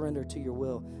 I surrender to your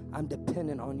will. I'm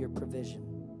dependent on your provision.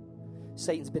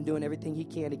 Satan's been doing everything he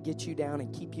can to get you down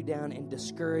and keep you down and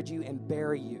discourage you and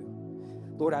bury you.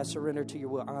 Lord, I surrender to your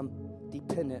will. I'm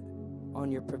dependent on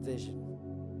your provision.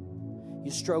 You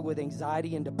struggle with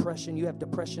anxiety and depression. You have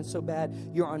depression so bad,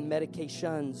 you're on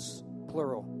medications,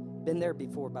 plural. Been there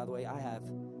before, by the way. I have.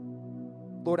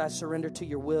 Lord, I surrender to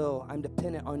your will. I'm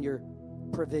dependent on your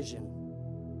provision.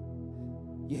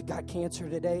 You got cancer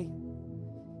today.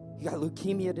 You got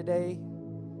leukemia today.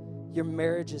 Your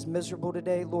marriage is miserable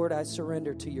today. Lord, I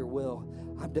surrender to your will.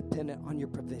 I'm dependent on your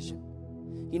provision.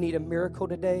 You need a miracle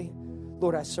today.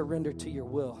 Lord, I surrender to your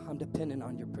will. I'm dependent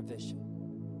on your provision.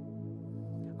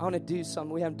 I want to do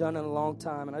something we haven't done in a long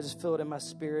time, and I just feel it in my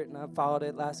spirit, and I followed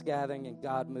it last gathering, and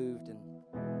God moved. And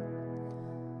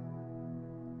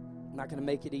I'm not going to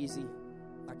make it easy.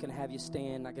 I'm not going to have you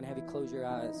stand. Not going to have you close your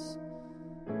eyes.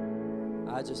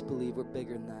 I just believe we're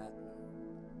bigger than that.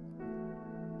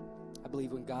 I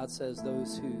believe when God says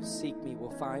those who seek me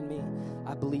will find me,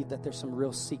 I believe that there's some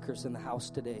real seekers in the house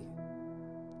today.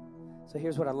 So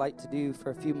here's what I'd like to do for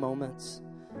a few moments.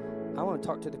 I want to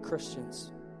talk to the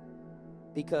Christians,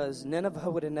 because Nineveh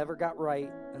would have never got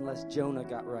right unless Jonah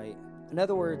got right. In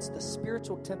other words, the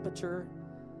spiritual temperature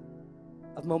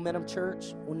of Momentum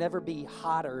Church will never be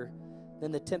hotter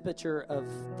than the temperature of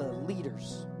the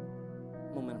leaders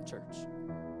of Momentum Church.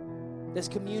 This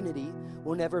community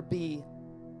will never be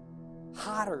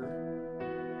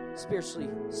hotter, spiritually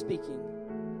speaking,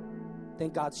 than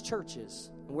God's church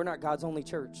is. And we're not God's only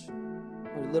church.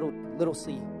 We're little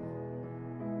C.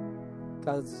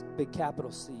 God's big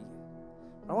capital C.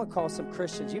 I want to call some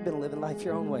Christians. You've been living life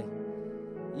your own way.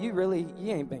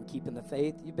 You ain't been keeping the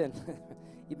faith. You've been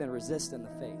resisting the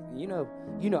faith. You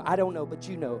know, I don't know, but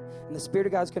you know. And the Spirit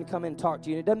of God's going to come in and talk to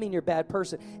you. And it doesn't mean you're a bad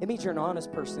person. It means you're an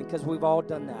honest person, because we've all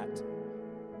done that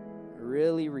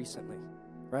really recently,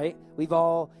 right? We've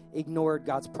all ignored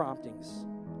God's promptings.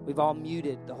 We've all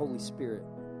muted the Holy Spirit.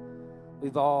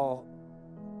 We've all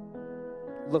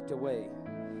looked away.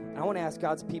 And I want to ask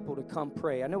God's people to come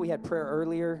pray. I know we had prayer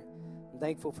earlier. I'm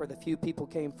thankful for the few people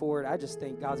came forward. I just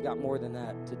think God's got more than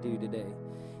that to do today.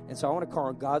 And so I want to call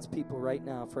on God's people right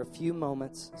now for a few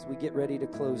moments as we get ready to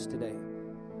close today.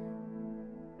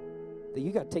 That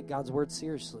you got to take God's word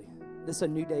seriously. This is a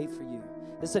new day for you.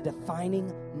 This is a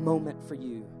defining moment for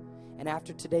you. And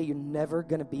after today, you're never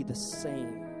going to be the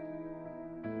same.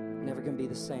 Never going to be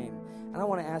the same. And I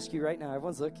want to ask you right now,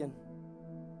 everyone's looking.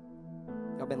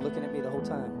 Y'all been looking at me the whole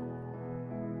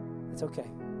time. It's okay.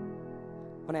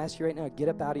 I want to ask you right now, get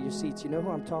up out of your seats. You know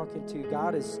who I'm talking to.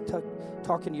 God is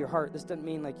talking to your heart. This doesn't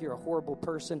mean like you're a horrible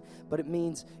person, but it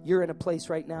means you're in a place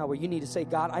right now where you need to say,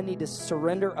 God, I need to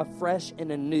surrender afresh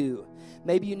and anew.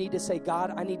 Maybe you need to say,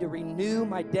 God, I need to renew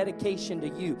my dedication to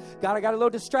you. God, I got a little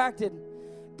distracted.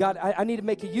 God, I need to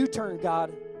make a U-turn,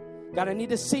 God. God, I need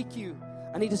to seek you.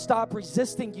 I need to stop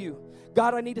resisting you.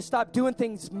 God, I need to stop doing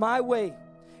things my way.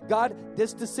 God,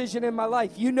 this decision in my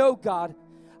life, you know, God,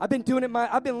 I've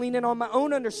been leaning on my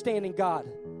own understanding, God.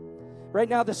 Right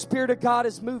now, the Spirit of God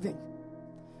is moving.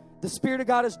 The Spirit of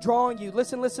God is drawing you.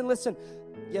 Listen, listen, listen.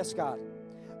 Yes, God.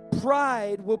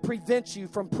 Pride will prevent you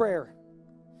from prayer,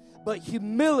 but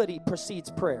humility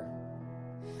precedes prayer.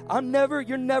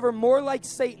 You're never more like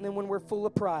Satan than when we're full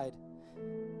of pride.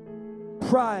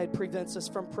 Pride prevents us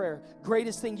from prayer.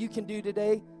 Greatest thing you can do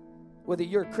today, whether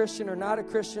you're a Christian or not a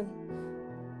Christian,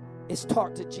 is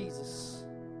talk to Jesus.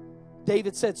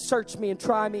 David said, search me and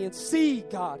try me and see,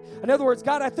 God. In other words,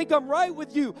 God, I think I'm right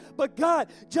with you, but God,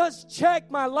 just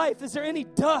check my life. Is there any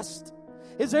dust?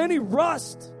 Is there any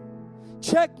rust?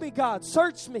 Check me, God.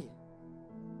 Search me.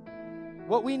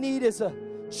 What we need is a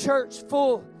church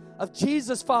full of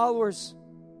Jesus followers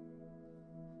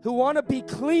who want to be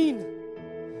clean,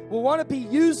 who want to be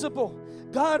usable.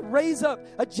 God, raise up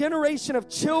a generation of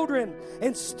children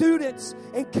and students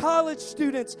and college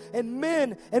students and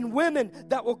men and women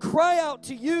that will cry out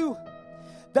to you,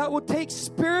 that will take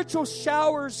spiritual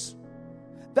showers,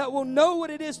 that will know what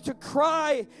it is to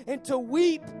cry and to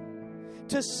weep,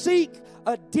 to seek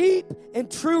a deep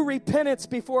and true repentance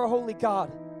before a holy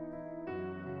God.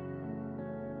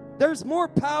 There's more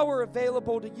power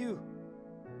available to you.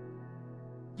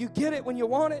 You get it when you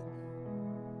want it.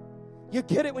 You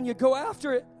get it when you go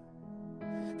after it.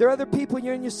 There are other people,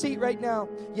 you're in your seat right now.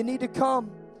 You need to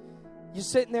come. You're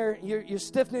sitting there, you're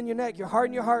stiffening your neck, you're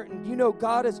hardening your heart, and you know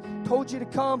God has told you to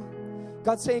come.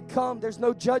 God's saying, come. There's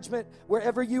no judgment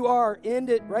wherever you are. End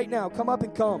it right now. Come up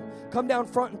and come. Come down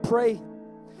front and pray.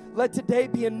 Let today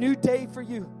be a new day for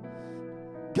you.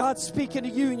 God's speaking to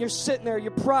you, and you're sitting there.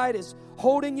 Your pride is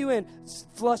holding you in.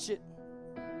 Flush it.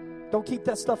 Don't keep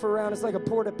that stuff around. It's like a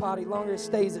porta potty. Longer it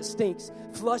stays, it stinks.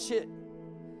 Flush it.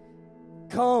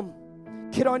 Come.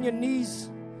 Get on your knees.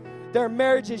 There are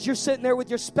marriages. You're sitting there with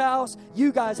your spouse.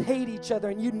 You guys hate each other,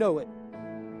 and you know it.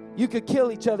 You could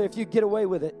kill each other if you get away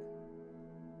with it.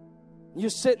 You're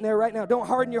sitting there right now. Don't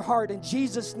harden your heart. In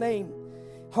Jesus' name,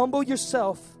 humble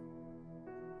yourself.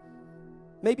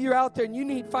 Maybe you're out there and you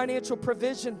need financial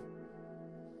provision.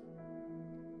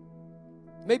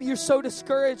 Maybe you're so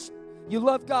discouraged. You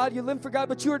love God, you live for God,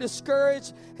 but you're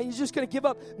discouraged and you're just going to give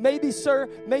up. Maybe, sir,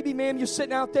 maybe, ma'am, you're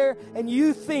sitting out there and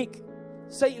you think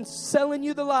Satan's selling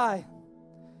you the lie.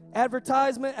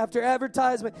 Advertisement after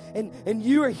advertisement, and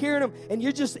you are hearing them, and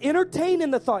you're just entertaining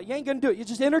the thought. You ain't going to do it. You're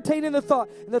just entertaining the thought.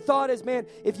 And the thought is, man,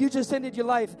 if you just ended your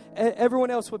life,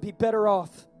 everyone else would be better off.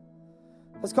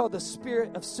 That's called the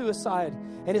spirit of suicide,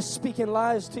 and it's speaking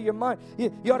lies to your mind.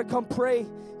 You ought to come pray.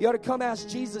 You ought to come ask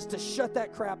Jesus to shut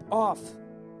that crap off.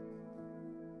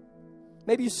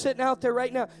 Maybe you're sitting out there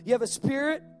right now. You have a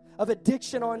spirit of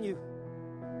addiction on you.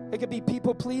 It could be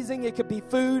people-pleasing. It could be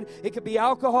food. It could be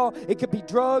alcohol. It could be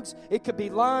drugs. It could be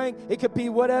lying. It could be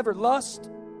whatever, lust.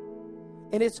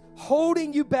 And it's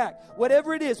holding you back.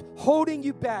 Whatever it is, holding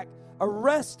you back.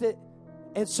 Arrest it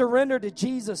and surrender to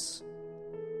Jesus.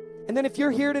 And then if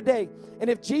you're here today, and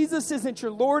if Jesus isn't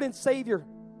your Lord and Savior,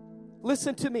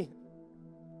 listen to me.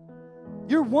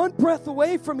 You're one breath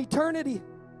away from eternity.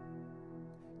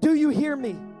 Do you hear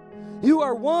me? You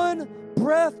are one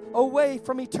breath away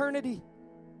from eternity.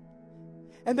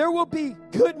 And there will be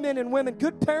good men and women,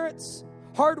 good parents,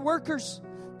 hard workers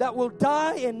that will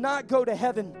die and not go to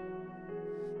heaven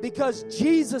because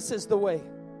Jesus is the way.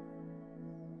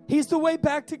 He's the way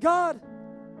back to God.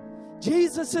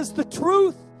 Jesus is the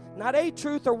truth, not a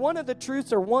truth or one of the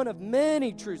truths or one of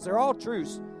many truths. They're all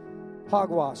truths.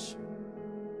 Hogwash.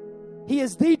 He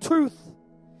is the truth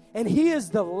and He is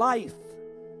the life.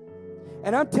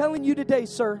 And I'm telling you today,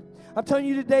 sir, I'm telling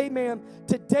you today, ma'am,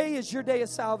 today is your day of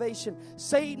salvation.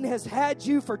 Satan has had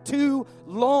you for too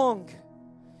long.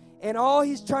 And all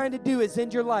he's trying to do is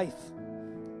end your life.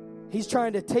 He's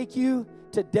trying to take you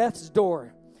to death's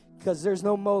door because there's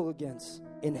no mulligans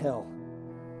in hell.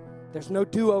 There's no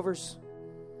do-overs.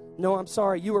 No, I'm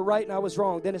sorry, you were right and I was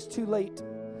wrong. Then it's too late.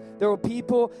 There were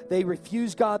people, they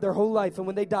refused God their whole life, and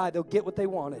when they die, they'll get what they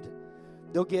wanted.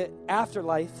 They'll get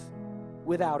afterlife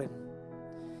without Him.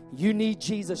 You need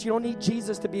Jesus. You don't need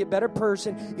Jesus to be a better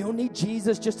person. You don't need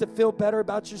Jesus just to feel better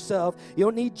about yourself.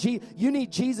 You need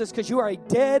Jesus because you are a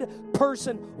dead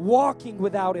person walking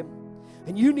without Him.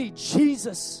 And you need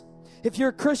Jesus. If you're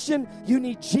a Christian, you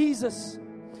need Jesus.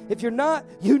 If you're not,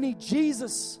 you need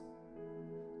Jesus.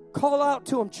 Call out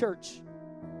to Him, church.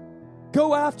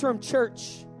 Go after Him,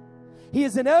 church. He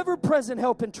is an ever-present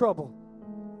help in trouble.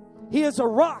 He is a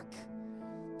rock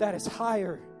that is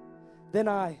higher than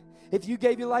I. If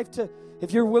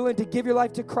you're willing to give your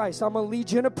life to Christ, I'm going to lead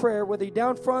you in a prayer, whether you're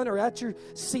down front or at your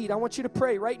seat. I want you to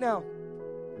pray right now.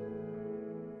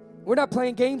 We're not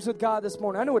playing games with God this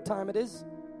morning. I know what time it is.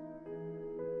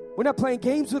 We're not playing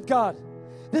games with God.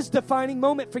 This defining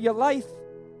moment for your life.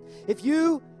 If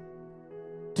you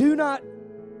do not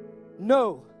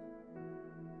know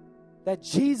that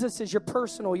Jesus is your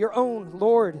personal, your own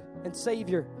Lord and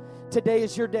Savior, today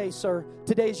is your day, sir.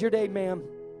 Today is your day, ma'am.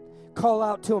 Call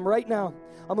out to Him right now.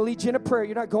 I'm going to lead you in a prayer.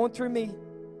 You're not going through me.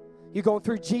 You're going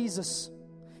through Jesus.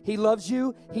 He loves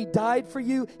you. He died for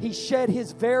you. He shed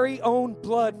His very own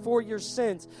blood for your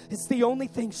sins. It's the only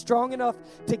thing strong enough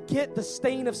to get the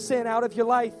stain of sin out of your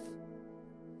life.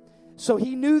 So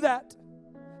He knew that.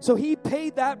 So He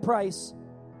paid that price,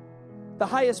 the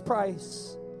highest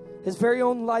price, His very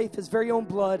own life, His very own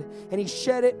blood, and He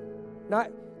shed it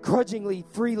not grudgingly,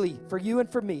 freely for you and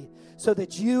for me, so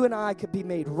that you and I could be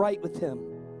made right with Him.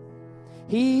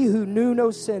 He who knew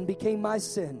no sin became my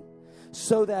sin,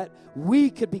 so that we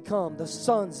could become the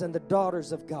sons and the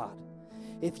daughters of God.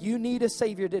 If you need a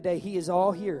Savior today, He is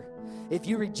all here. If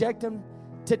you reject Him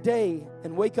today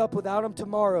and wake up without Him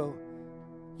tomorrow,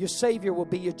 your Savior will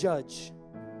be your judge.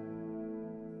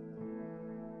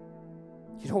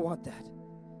 You don't want that.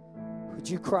 Would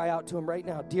you cry out to Him right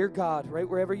now? Dear God, right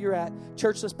wherever you're at.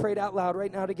 Church, let's pray it out loud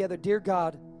right now together. Dear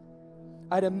God,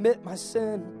 I'd admit my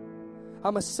sin.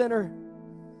 I'm a sinner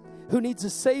who needs a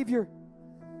Savior.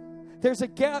 There's a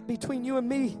gap between you and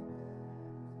me.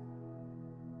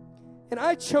 And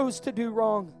I chose to do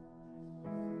wrong.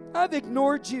 I've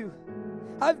ignored you.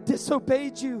 I've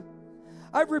disobeyed you.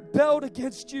 I've rebelled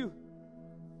against you.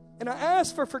 And I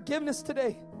ask for forgiveness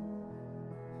today.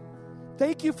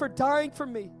 Thank you for dying for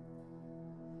me,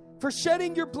 for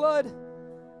shedding your blood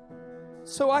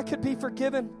so I could be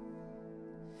forgiven.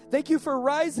 Thank you for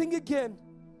rising again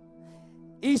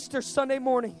Easter Sunday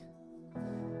morning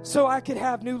so I could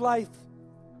have new life.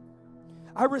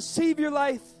 I receive your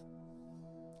life.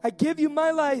 I give you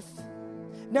my life.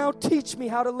 Now teach me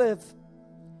how to live.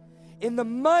 In the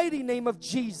mighty name of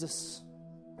Jesus.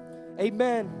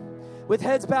 Amen. With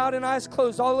heads bowed and eyes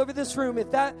closed all over this room,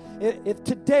 if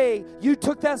today you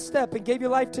took that step and gave your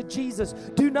life to Jesus,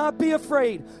 do not be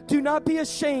afraid. Do not be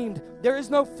ashamed. There is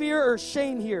no fear or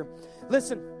shame here.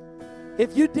 Listen,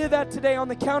 if you did that today, on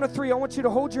the count of 3, I want you to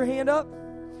hold your hand up.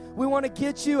 We want to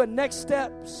get you a Next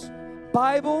Steps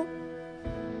Bible,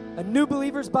 a New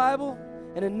Believer's Bible,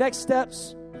 and a Next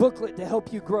Steps booklet to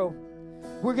help you grow.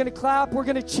 We're going to clap. We're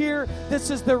going to cheer. This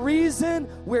is the reason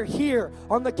we're here.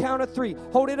 On the count of 3.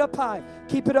 Hold it up high.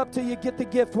 Keep it up till you get the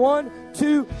gift. 1,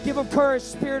 2. Give them courage,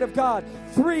 Spirit of God.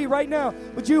 3, right now.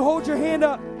 Would you hold your hand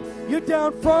up? You're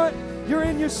down front. You're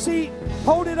in your seat.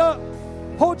 Hold it up.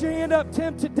 Hold your hand up.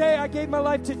 Tim, today I gave my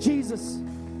life to Jesus.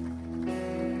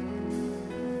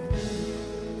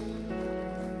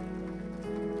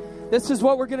 This is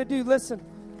what we're going to do. Listen.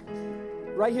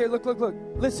 Right here. Look, look, look.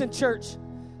 Listen, church.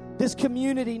 This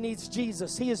community needs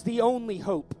Jesus. He is the only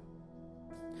hope.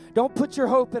 Don't put your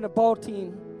hope in a ball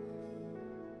team.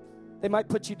 They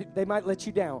might let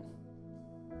you down.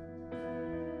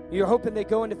 You're hoping they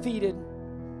go undefeated.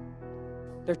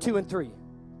 They're 2-3.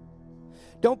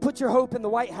 Don't put your hope in the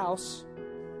White House.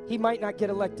 He might not get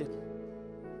elected.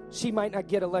 She might not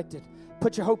get elected.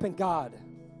 Put your hope in God.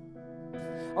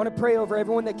 I want to pray over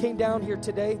everyone that came down here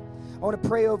today. I want to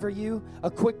pray over you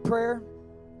a quick prayer.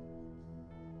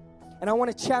 And I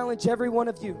want to challenge every one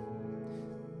of you.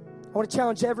 I want to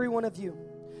challenge every one of you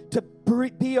to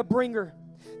be a bringer.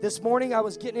 This morning I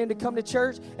was getting in to come to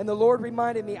church, and the Lord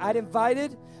reminded me, I'd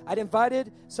invited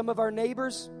some of our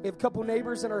neighbors. We have a couple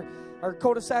neighbors in our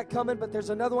cul-de-sac coming, but there's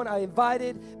another one I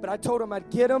invited, but I told them I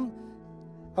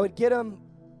would get them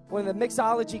one of the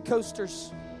mixology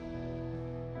coasters.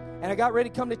 And I got ready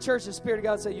to come to church. The Spirit of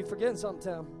God said, "You're forgetting something,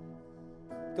 Tim.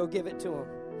 Go give it to him."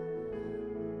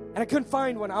 And I couldn't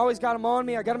find one. I always got them on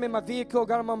me. I got them in my vehicle,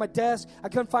 got them on my desk. I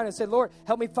couldn't find it. I said, "Lord,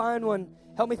 help me find one.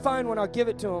 Help me find one. I'll give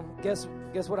it to him." Guess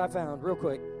what I found real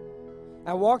quick?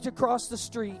 I walked across the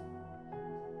street.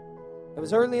 It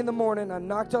was early in the morning. I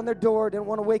knocked on their door. Didn't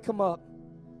want to wake them up.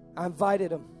 I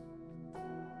invited them.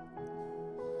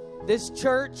 This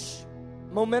church,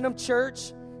 Momentum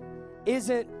Church,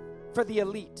 isn't for the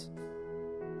elite.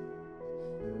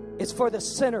 It's for the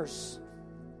sinners.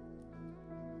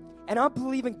 And I'm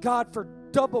believing God for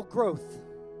double growth.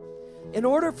 In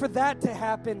order for that to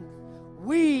happen,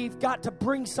 we've got to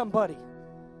bring somebody.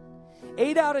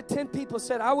 8 out of 10 people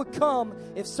said, "I would come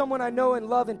if someone I know and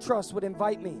love and trust would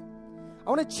invite me." I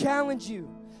want to challenge you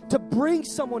to bring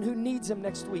someone who needs him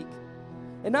next week.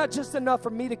 And not just enough for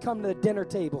me to come to the dinner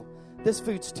table. This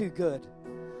food's too good.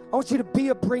 I want you to be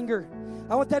a bringer.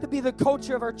 I want that to be the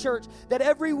culture of our church. That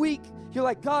every week you're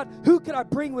like, "God, who can I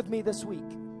bring with me this week?"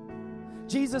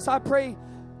 Jesus, I pray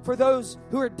for those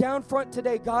who are down front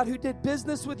today, God, who did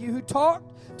business with you, who talked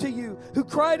to you, who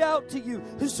cried out to you,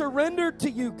 who surrendered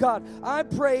to you, God. I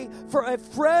pray for a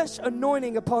fresh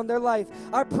anointing upon their life.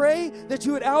 I pray that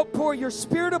you would outpour your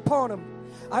Spirit upon them.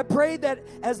 I pray that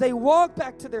as they walk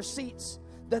back to their seats,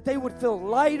 that they would feel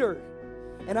lighter.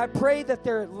 And I pray that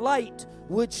their light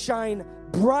would shine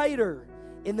brighter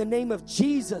in the name of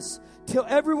Jesus, till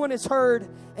everyone is heard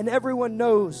and everyone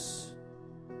knows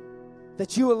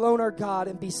that you alone are God,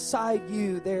 and beside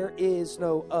you there is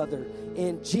no other.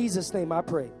 In Jesus' name I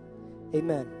pray.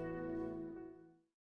 Amen.